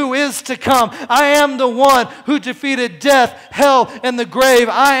is to come. I am the one who defeated death, hell, and the grave.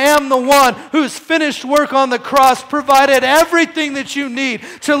 I am the one whose finished work on the cross provided everything that you need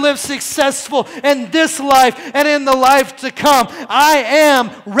to live successful in this life and in the life to come. I am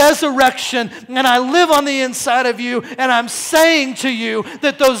resurrection, and I live on the inside of you, and I'm saying to you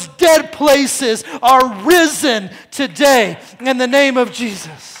that those dead places are risen today in the name of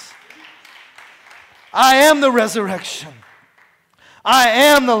Jesus. I am the resurrection. I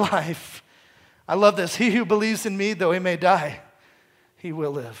am the life. I love this. He who believes in me, though he may die, he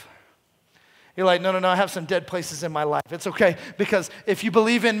will live. You're like, no, I have some dead places in my life. It's okay, because if you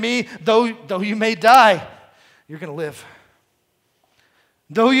believe in me, though you may die, you're going to live.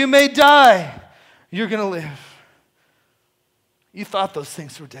 Though you may die, you're going to live. You thought those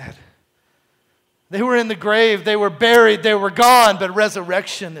things were dead. They were in the grave, they were buried, they were gone, but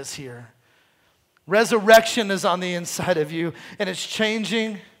resurrection is here. Resurrection is on the inside of you, and it's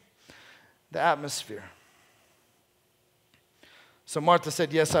changing the atmosphere. So Martha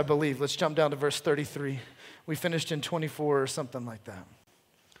said, yes, I believe. Let's jump down to verse 33. We finished in 24 or something like that.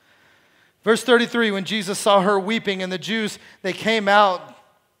 Verse 33, when Jesus saw her weeping, and the Jews, they came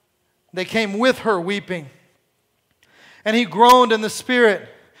with her weeping. And he groaned in the spirit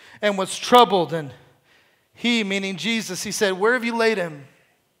and was troubled, and He, meaning Jesus, he said, where have you laid him?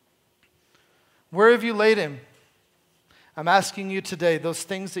 Where have you laid him? I'm asking you today, those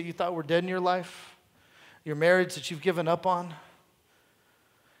things that you thought were dead in your life, your marriage that you've given up on,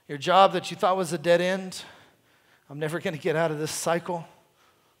 your job that you thought was a dead end, I'm never going to get out of this cycle,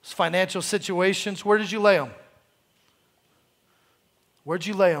 those financial situations, where did you lay them? Where'd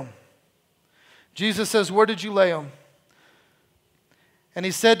you lay them? Jesus says, where did you lay them? And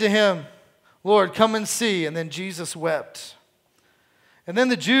he said to him, Lord, come and see. And then Jesus wept. And then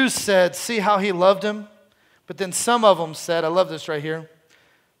the Jews said, see how he loved him? But then some of them said, I love this right here.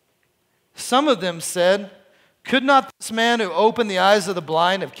 Some of them said, could not this man who opened the eyes of the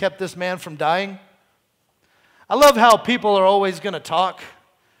blind have kept this man from dying? I love how people are always going to talk,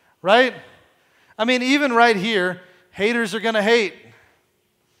 right? I mean, even right here, haters are going to hate.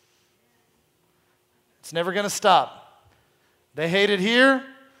 It's never going to stop. They hate it here.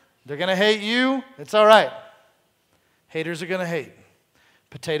 They're going to hate you. It's all right. Haters are going to hate.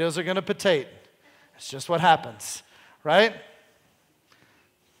 Potatoes are going to potate. It's just what happens, right?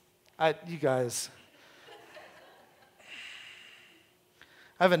 You guys.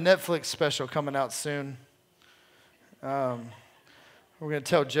 I have a Netflix special coming out soon. We're going to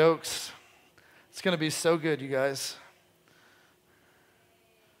tell jokes. It's going to be so good, you guys.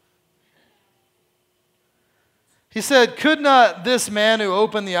 He said, could not this man who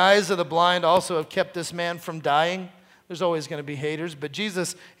opened the eyes of the blind also have kept this man from dying? There's always going to be haters, but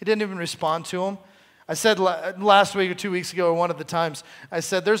Jesus, he didn't even respond to him. I said last week or 2 weeks ago, or one of the times, I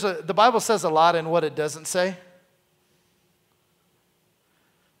said the Bible says a lot in what it doesn't say.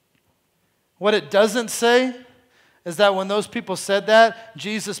 What it doesn't say is that when those people said that,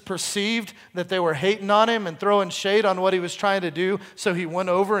 Jesus perceived that they were hating on him and throwing shade on what he was trying to do, so he went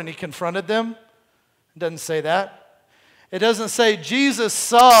over and he confronted them. It doesn't say that. It doesn't say Jesus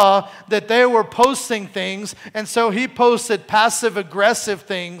saw that they were posting things, and so he posted passive-aggressive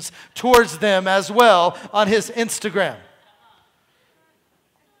things towards them as well on his Instagram.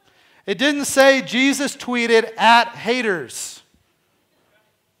 It didn't say Jesus tweeted at haters.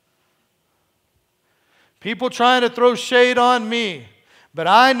 People trying to throw shade on me, but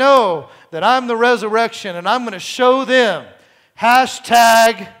I know that I'm the resurrection, and I'm going to show them.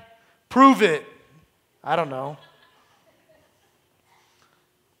 Hashtag prove it. I don't know.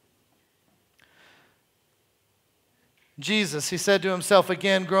 Jesus, he said to himself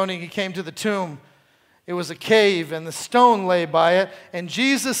again, groaning, he came to the tomb. It was a cave, and the stone lay by it. And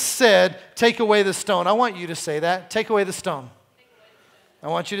Jesus said, take away the stone. I want you to say that. Take away the stone. I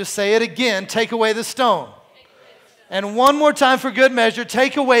want you to say it again. Take away the stone. And one more time for good measure,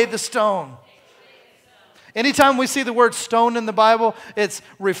 take away the stone. Anytime we see the word stone in the Bible, it's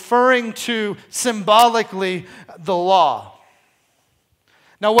referring to symbolically the law.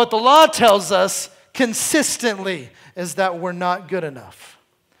 Now, what the law tells us consistently is that we're not good enough.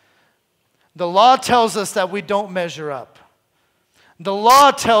 The law tells us that we don't measure up. The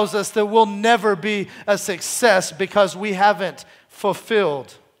law tells us that we'll never be a success because we haven't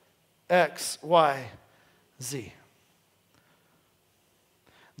fulfilled X, Y, Z.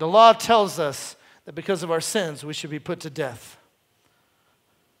 The law tells us that because of our sins, we should be put to death.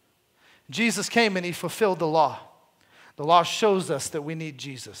 Jesus came and he fulfilled the law. The law shows us that we need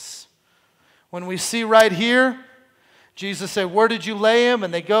Jesus. When we see right here, Jesus said, where did you lay him?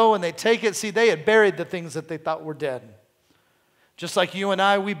 And they go and they take it. See, they had buried the things that they thought were dead. Just like you and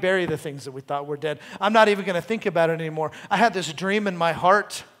I, we bury the things that we thought were dead. I'm not even going to think about it anymore. I had this dream in my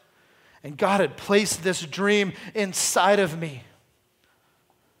heart, and God had placed this dream inside of me.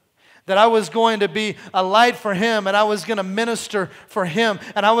 That I was going to be a light for him, and I was going to minister for him,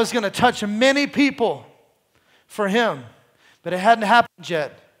 and I was going to touch many people for him. But it hadn't happened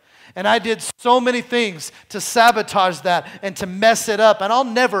yet. And I did so many things to sabotage that and to mess it up. And I'll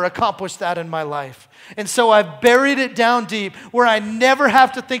never accomplish that in my life. And so I've buried it down deep where I never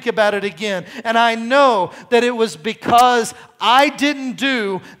have to think about it again. And I know that it was because I didn't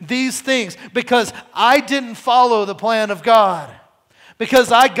do these things. Because I didn't follow the plan of God. Because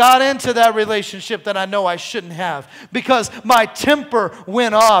I got into that relationship that I know I shouldn't have. Because my temper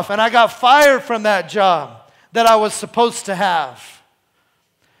went off and I got fired from that job that I was supposed to have.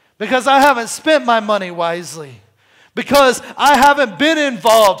 Because I haven't spent my money wisely. Because I haven't been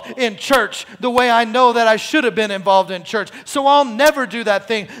involved in church the way I know that I should have been involved in church. So I'll never do that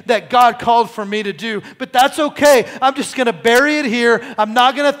thing that God called for me to do. But that's okay. I'm just going to bury it here. I'm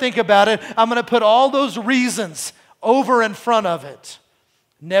not going to think about it. I'm going to put all those reasons over in front of it.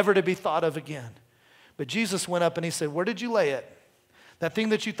 Never to be thought of again. But Jesus went up and he said, where did you lay it? That thing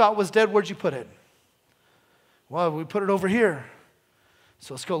that you thought was dead, where'd you put it? Well, we put it over here.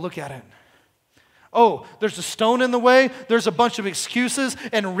 So let's go look at it. Oh, there's a stone in the way. There's a bunch of excuses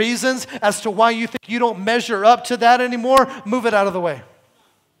and reasons as to why you think you don't measure up to that anymore. Move it out of the way.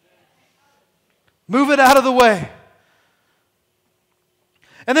 Move it out of the way.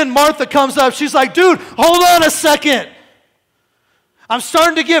 And then Martha comes up. She's like, dude, hold on a second. I'm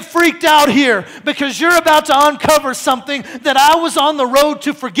starting to get freaked out here because you're about to uncover something that I was on the road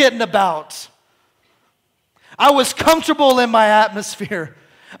to forgetting about. I was comfortable in my atmosphere.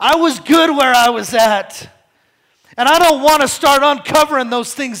 I was good where I was at. And I don't want to start uncovering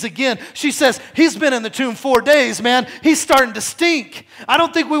those things again. She says, he's been in the tomb 4 days, man. He's starting to stink. I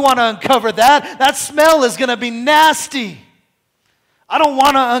don't think we want to uncover that. That smell is going to be nasty. I don't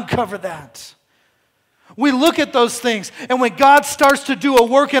want to uncover that. We look at those things, and when God starts to do a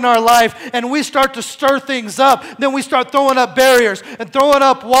work in our life and we start to stir things up, then we start throwing up barriers and throwing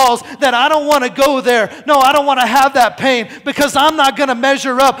up walls that I don't want to go there. No, I don't want to have that pain because I'm not going to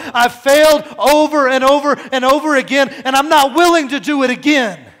measure up. I've failed over and over and over again, and I'm not willing to do it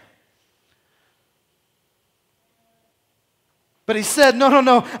again. But he said, no,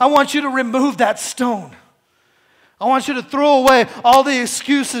 I want you to remove that stone. I want you to throw away all the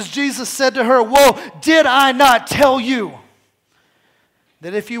excuses. Jesus said to her, whoa, did I not tell you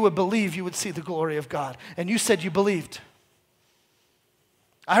that if you would believe, you would see the glory of God? And you said you believed.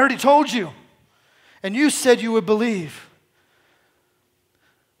 I already told you. And you said you would believe.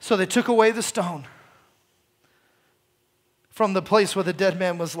 So they took away the stone from the place where the dead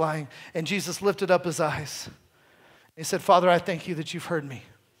man was lying. And Jesus lifted up his eyes. He said, Father, I thank you that you've heard me.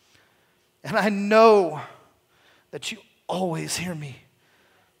 And I know that you always hear me.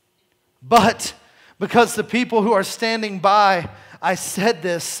 But because the people who are standing by, I said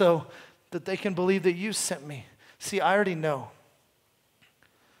this so that they can believe that you sent me. See, I already know.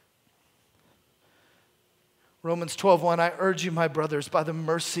 Romans 12:1, I urge you, my brothers, by the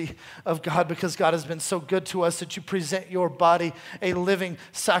mercy of God, because God has been so good to us, that you present your body a living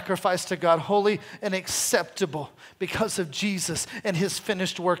sacrifice to God, holy and acceptable because of Jesus and his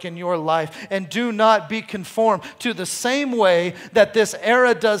finished work in your life. And do not be conformed to the same way that this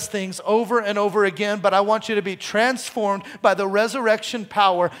era does things over and over again, but I want you to be transformed by the resurrection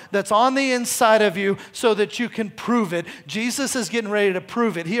power that's on the inside of you so that you can prove it. Jesus is getting ready to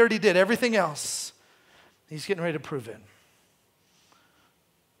prove it. He already did everything else. He's getting ready to prove it.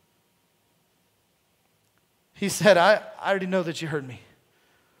 He said, I already know that you heard me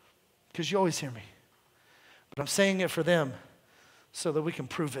because you always hear me. But I'm saying it for them so that we can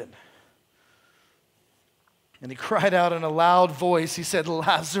prove it. And he cried out in a loud voice. He said,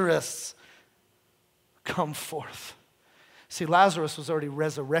 Lazarus, come forth. See, Lazarus was already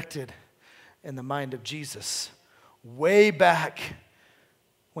resurrected in the mind of Jesus way back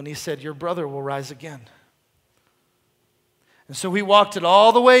when he said, your brother will rise again. And so he walked it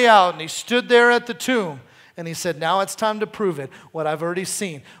all the way out, and he stood there at the tomb, and he said, now it's time to prove it, what I've already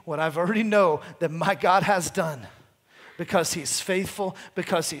seen, what I've already know that my God has done, because he's faithful,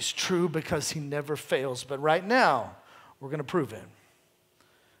 because he's true, because he never fails. But right now, we're going to prove it.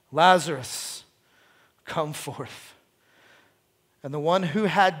 Lazarus, come forth. And the one who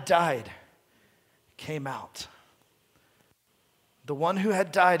had died came out. The one who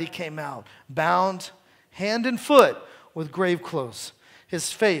had died, he came out, bound hand and foot with grave clothes.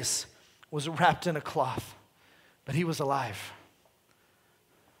 His face was wrapped in a cloth, but he was alive.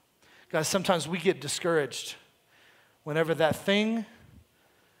 Guys, sometimes we get discouraged whenever that thing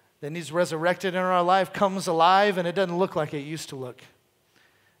that needs resurrected in our life comes alive and it doesn't look like it used to look.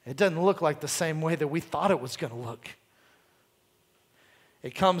 It doesn't look like the same way that we thought it was going to look.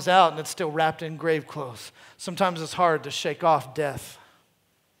 It comes out and it's still wrapped in grave clothes. Sometimes it's hard to shake off death.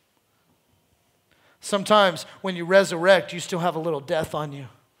 Sometimes when you resurrect, you still have a little death on you.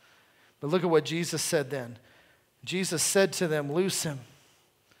 But look at what Jesus said then. Jesus said to them, loose him.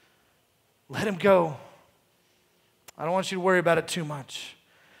 Let him go. I don't want you to worry about it too much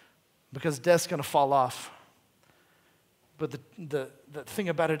because death's going to fall off. But the thing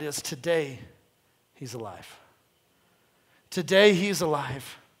about it is today, he's alive. Today, he's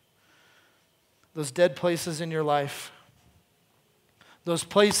alive. Those dead places in your life, those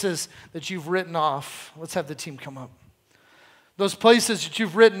places that you've written off. Let's have the team come up. Those places that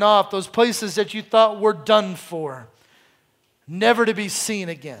you've written off, those places that you thought were done for, never to be seen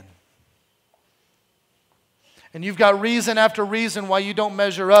again. And you've got reason after reason why you don't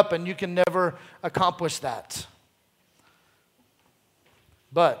measure up and you can never accomplish that.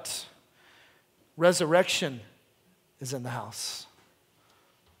 But resurrection is in the house.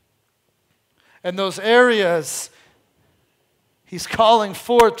 And those areas he's calling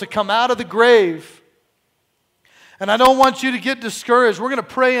forth to come out of the grave. And I don't want you to get discouraged. We're going to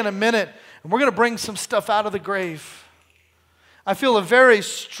pray in a minute, And we're going to bring some stuff out of the grave. I feel a very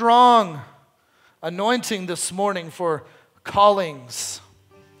strong anointing this morning for callings,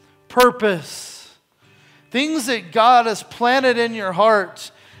 purpose, things that God has planted in your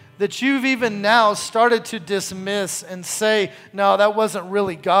heart that you've even now started to dismiss and say, no, that wasn't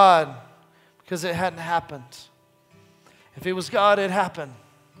really God, because it hadn't happened. If it was God, it happened.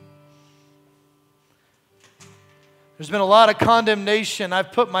 There's been a lot of condemnation.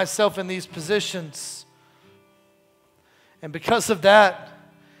 I've put myself in these positions. And because of that,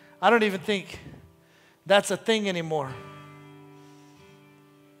 I don't even think that's a thing anymore.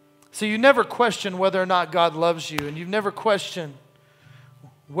 So you never question whether or not God loves you, and you've never questioned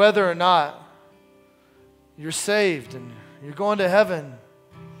whether or not you're saved and you're going to heaven.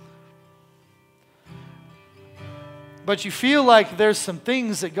 But you feel like there's some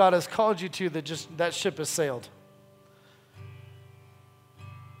things that God has called you to that ship has sailed.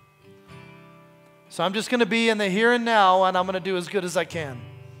 So I'm just going to be in the here and now, and I'm going to do as good as I can.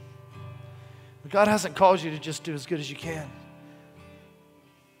 But God hasn't called you to just do as good as you can.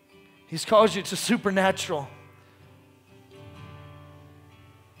 He's called you to supernatural.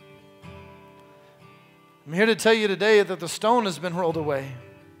 I'm here to tell you today that the stone has been rolled away.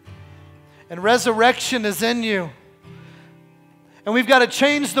 And resurrection is in you. And we've got to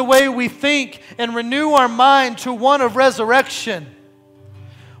change the way we think and renew our mind to one of resurrection.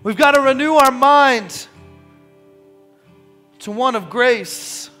 We've got to renew our mind to one of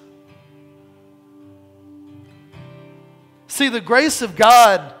grace. See, the grace of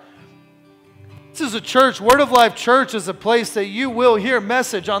God, this is a church, Word of Life Church is a place that you will hear a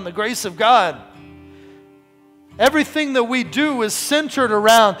message on the grace of God. Everything that we do is centered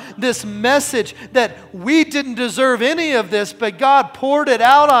around this message that we didn't deserve any of this, but God poured it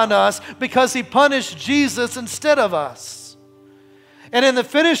out on us because He punished Jesus instead of us. And in the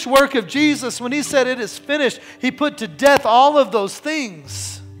finished work of Jesus, when He said it is finished, He put to death all of those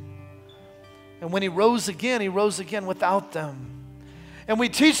things. And when He rose again without them. And we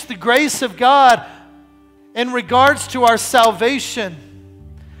teach the grace of God in regards to our salvation.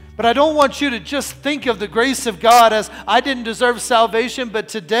 But I don't want you to just think of the grace of God as I didn't deserve salvation, but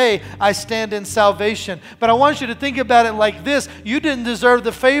today I stand in salvation. But I want you to think about it like this. You didn't deserve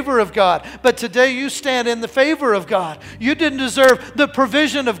the favor of God, but today you stand in the favor of God. You didn't deserve the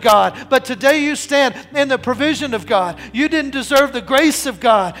provision of God, but today you stand in the provision of God. You didn't deserve the grace of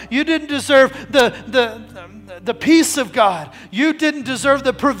God. You didn't deserve the peace of God. You didn't deserve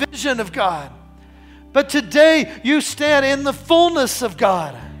the provision of God. But today you stand in the fullness of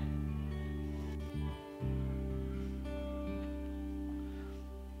God.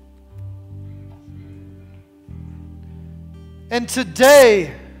 And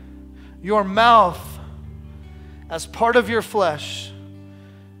today, your mouth, as part of your flesh,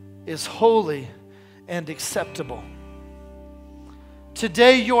 is holy and acceptable.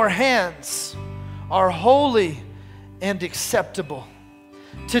 Today, your hands are holy and acceptable.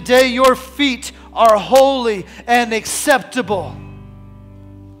 Today, your feet are holy and acceptable.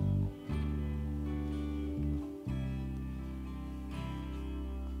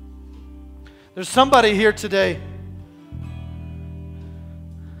 There's somebody here today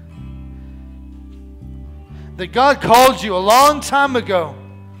that God called you a long time ago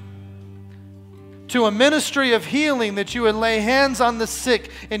to a ministry of healing, that you would lay hands on the sick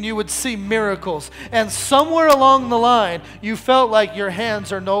and you would see miracles. And somewhere along the line, you felt like your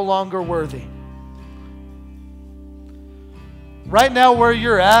hands are no longer worthy. Right now where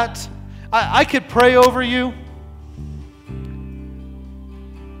you're at, I could pray over you,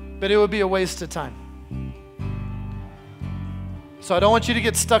 but it would be a waste of time. So I don't want you to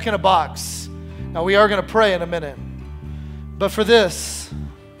get stuck in a box. Now, we are going to pray in a minute. But for this,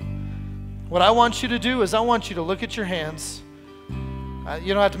 what I want you to do is I want you to look at your hands.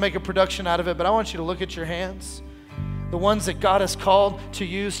 You don't have to make a production out of it, but I want you to look at your hands. The ones that God has called to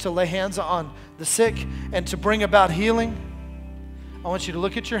use to lay hands on the sick and to bring about healing. I want you to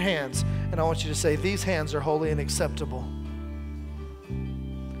look at your hands and I want you to say, these hands are holy and acceptable.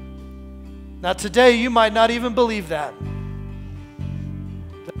 Now, today, you might not even believe that.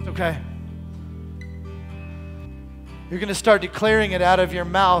 That's okay. You're going to start declaring it out of your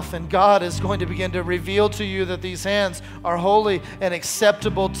mouth, and God is going to begin to reveal to you that these hands are holy and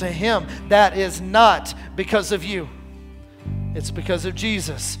acceptable to Him. That is not because of you. It's because of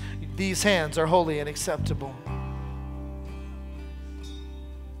Jesus. These hands are holy and acceptable.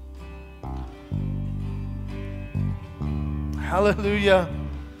 Hallelujah.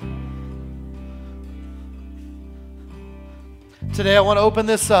 Today I want to open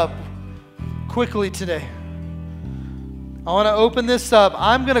this up quickly today. I want to open this up.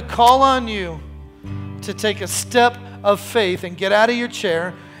 I'm going to call on you to take a step of faith and get out of your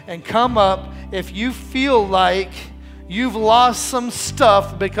chair and come up if you feel like you've lost some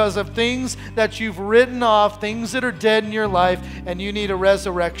stuff because of things that you've written off, things that are dead in your life, and you need a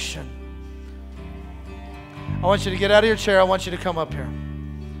resurrection. I want you to get out of your chair. I want you to come up here.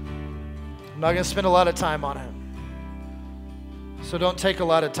 I'm not going to spend a lot of time on it. So don't take a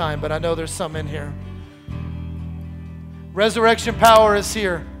lot of time, but I know there's some in here. Resurrection power is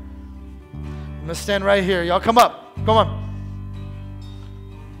here. I'm going to stand right here. Y'all come up. Come on.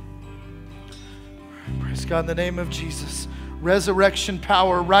 Praise God in the name of Jesus. Resurrection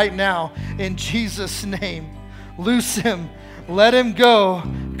power right now in Jesus' name. Loose him. Let him go.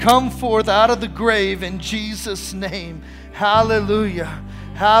 Come forth out of the grave in Jesus' name. Hallelujah.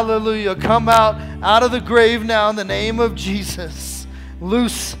 Hallelujah. Come out of the grave now in the name of Jesus.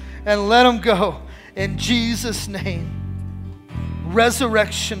 Loose and let him go in Jesus' name.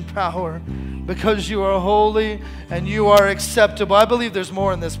 Resurrection power, because you are holy and you are acceptable. I believe there's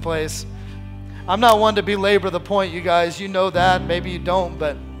more in this place. I'm not one to belabor the point, you guys. You know that. Maybe you don't,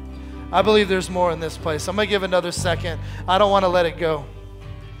 but I believe there's more in this place. I'm going to give another second. I don't want to let it go.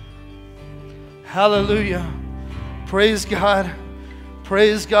 Hallelujah. Praise God.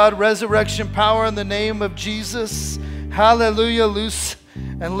 Praise God. Resurrection power in the name of Jesus. Hallelujah. Loose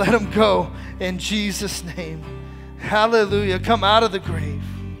and let him go in Jesus' name. Hallelujah. Come out of the grave.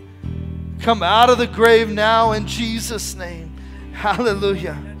 Come out of the grave now in Jesus' name.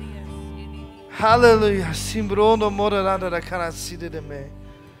 Hallelujah. Hallelujah.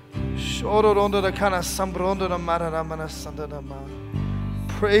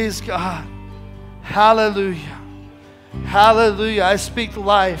 Praise God. Hallelujah. Hallelujah. I speak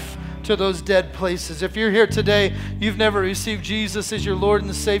life to those dead places. If you're here today, you've never received Jesus as your Lord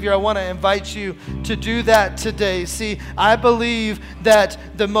and Savior, I want to invite you to do that today. See, I believe that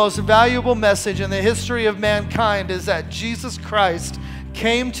the most valuable message in the history of mankind is that Jesus Christ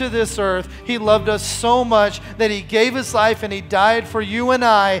came to this earth. He loved us so much that he gave his life and he died for you and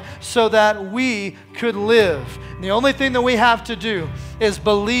I so that we could live. And the only thing that we have to do is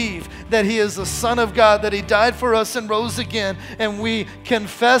believe that he is the Son of God, that he died for us and rose again, and we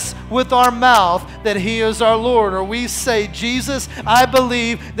confess with our mouth that he is our Lord, or we say, Jesus, I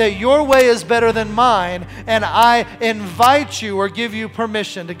believe that your way is better than mine, and I invite you or give you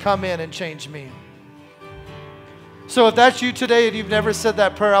permission to come in and change me. So if that's you today and you've never said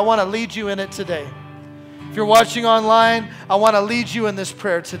that prayer, I want to lead you in it today. If you're watching online, I want to lead you in this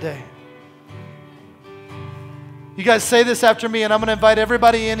prayer today. You guys say this after me, and I'm going to invite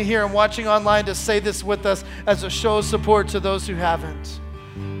everybody in here and watching online to say this with us as a show of support to those who haven't.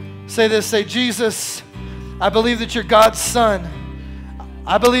 Say this, say, Jesus, I believe that you're God's Son.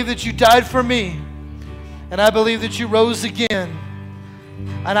 I believe that you died for me, and I believe that you rose again.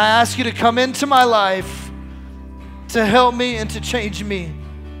 And I ask you to come into my life to help me and to change me.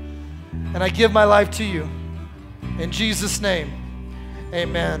 And I give my life to you. In Jesus' name,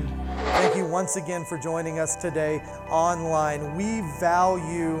 amen. Thank you once again for joining us today online. We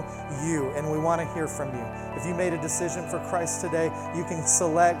value you and we want to hear from you. If you made a decision for Christ today, you can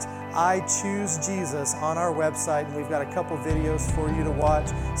select I Choose Jesus on our website, and we've got a couple videos for you to watch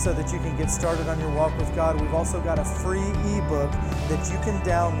so that you can get started on your walk with God. We've also got a free ebook that you can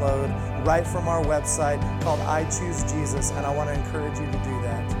download right from our website called I Choose Jesus, and I want to encourage you to do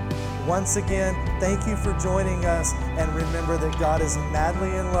that. Once again, thank you for joining us, and remember that God is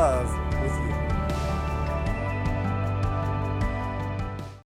madly in love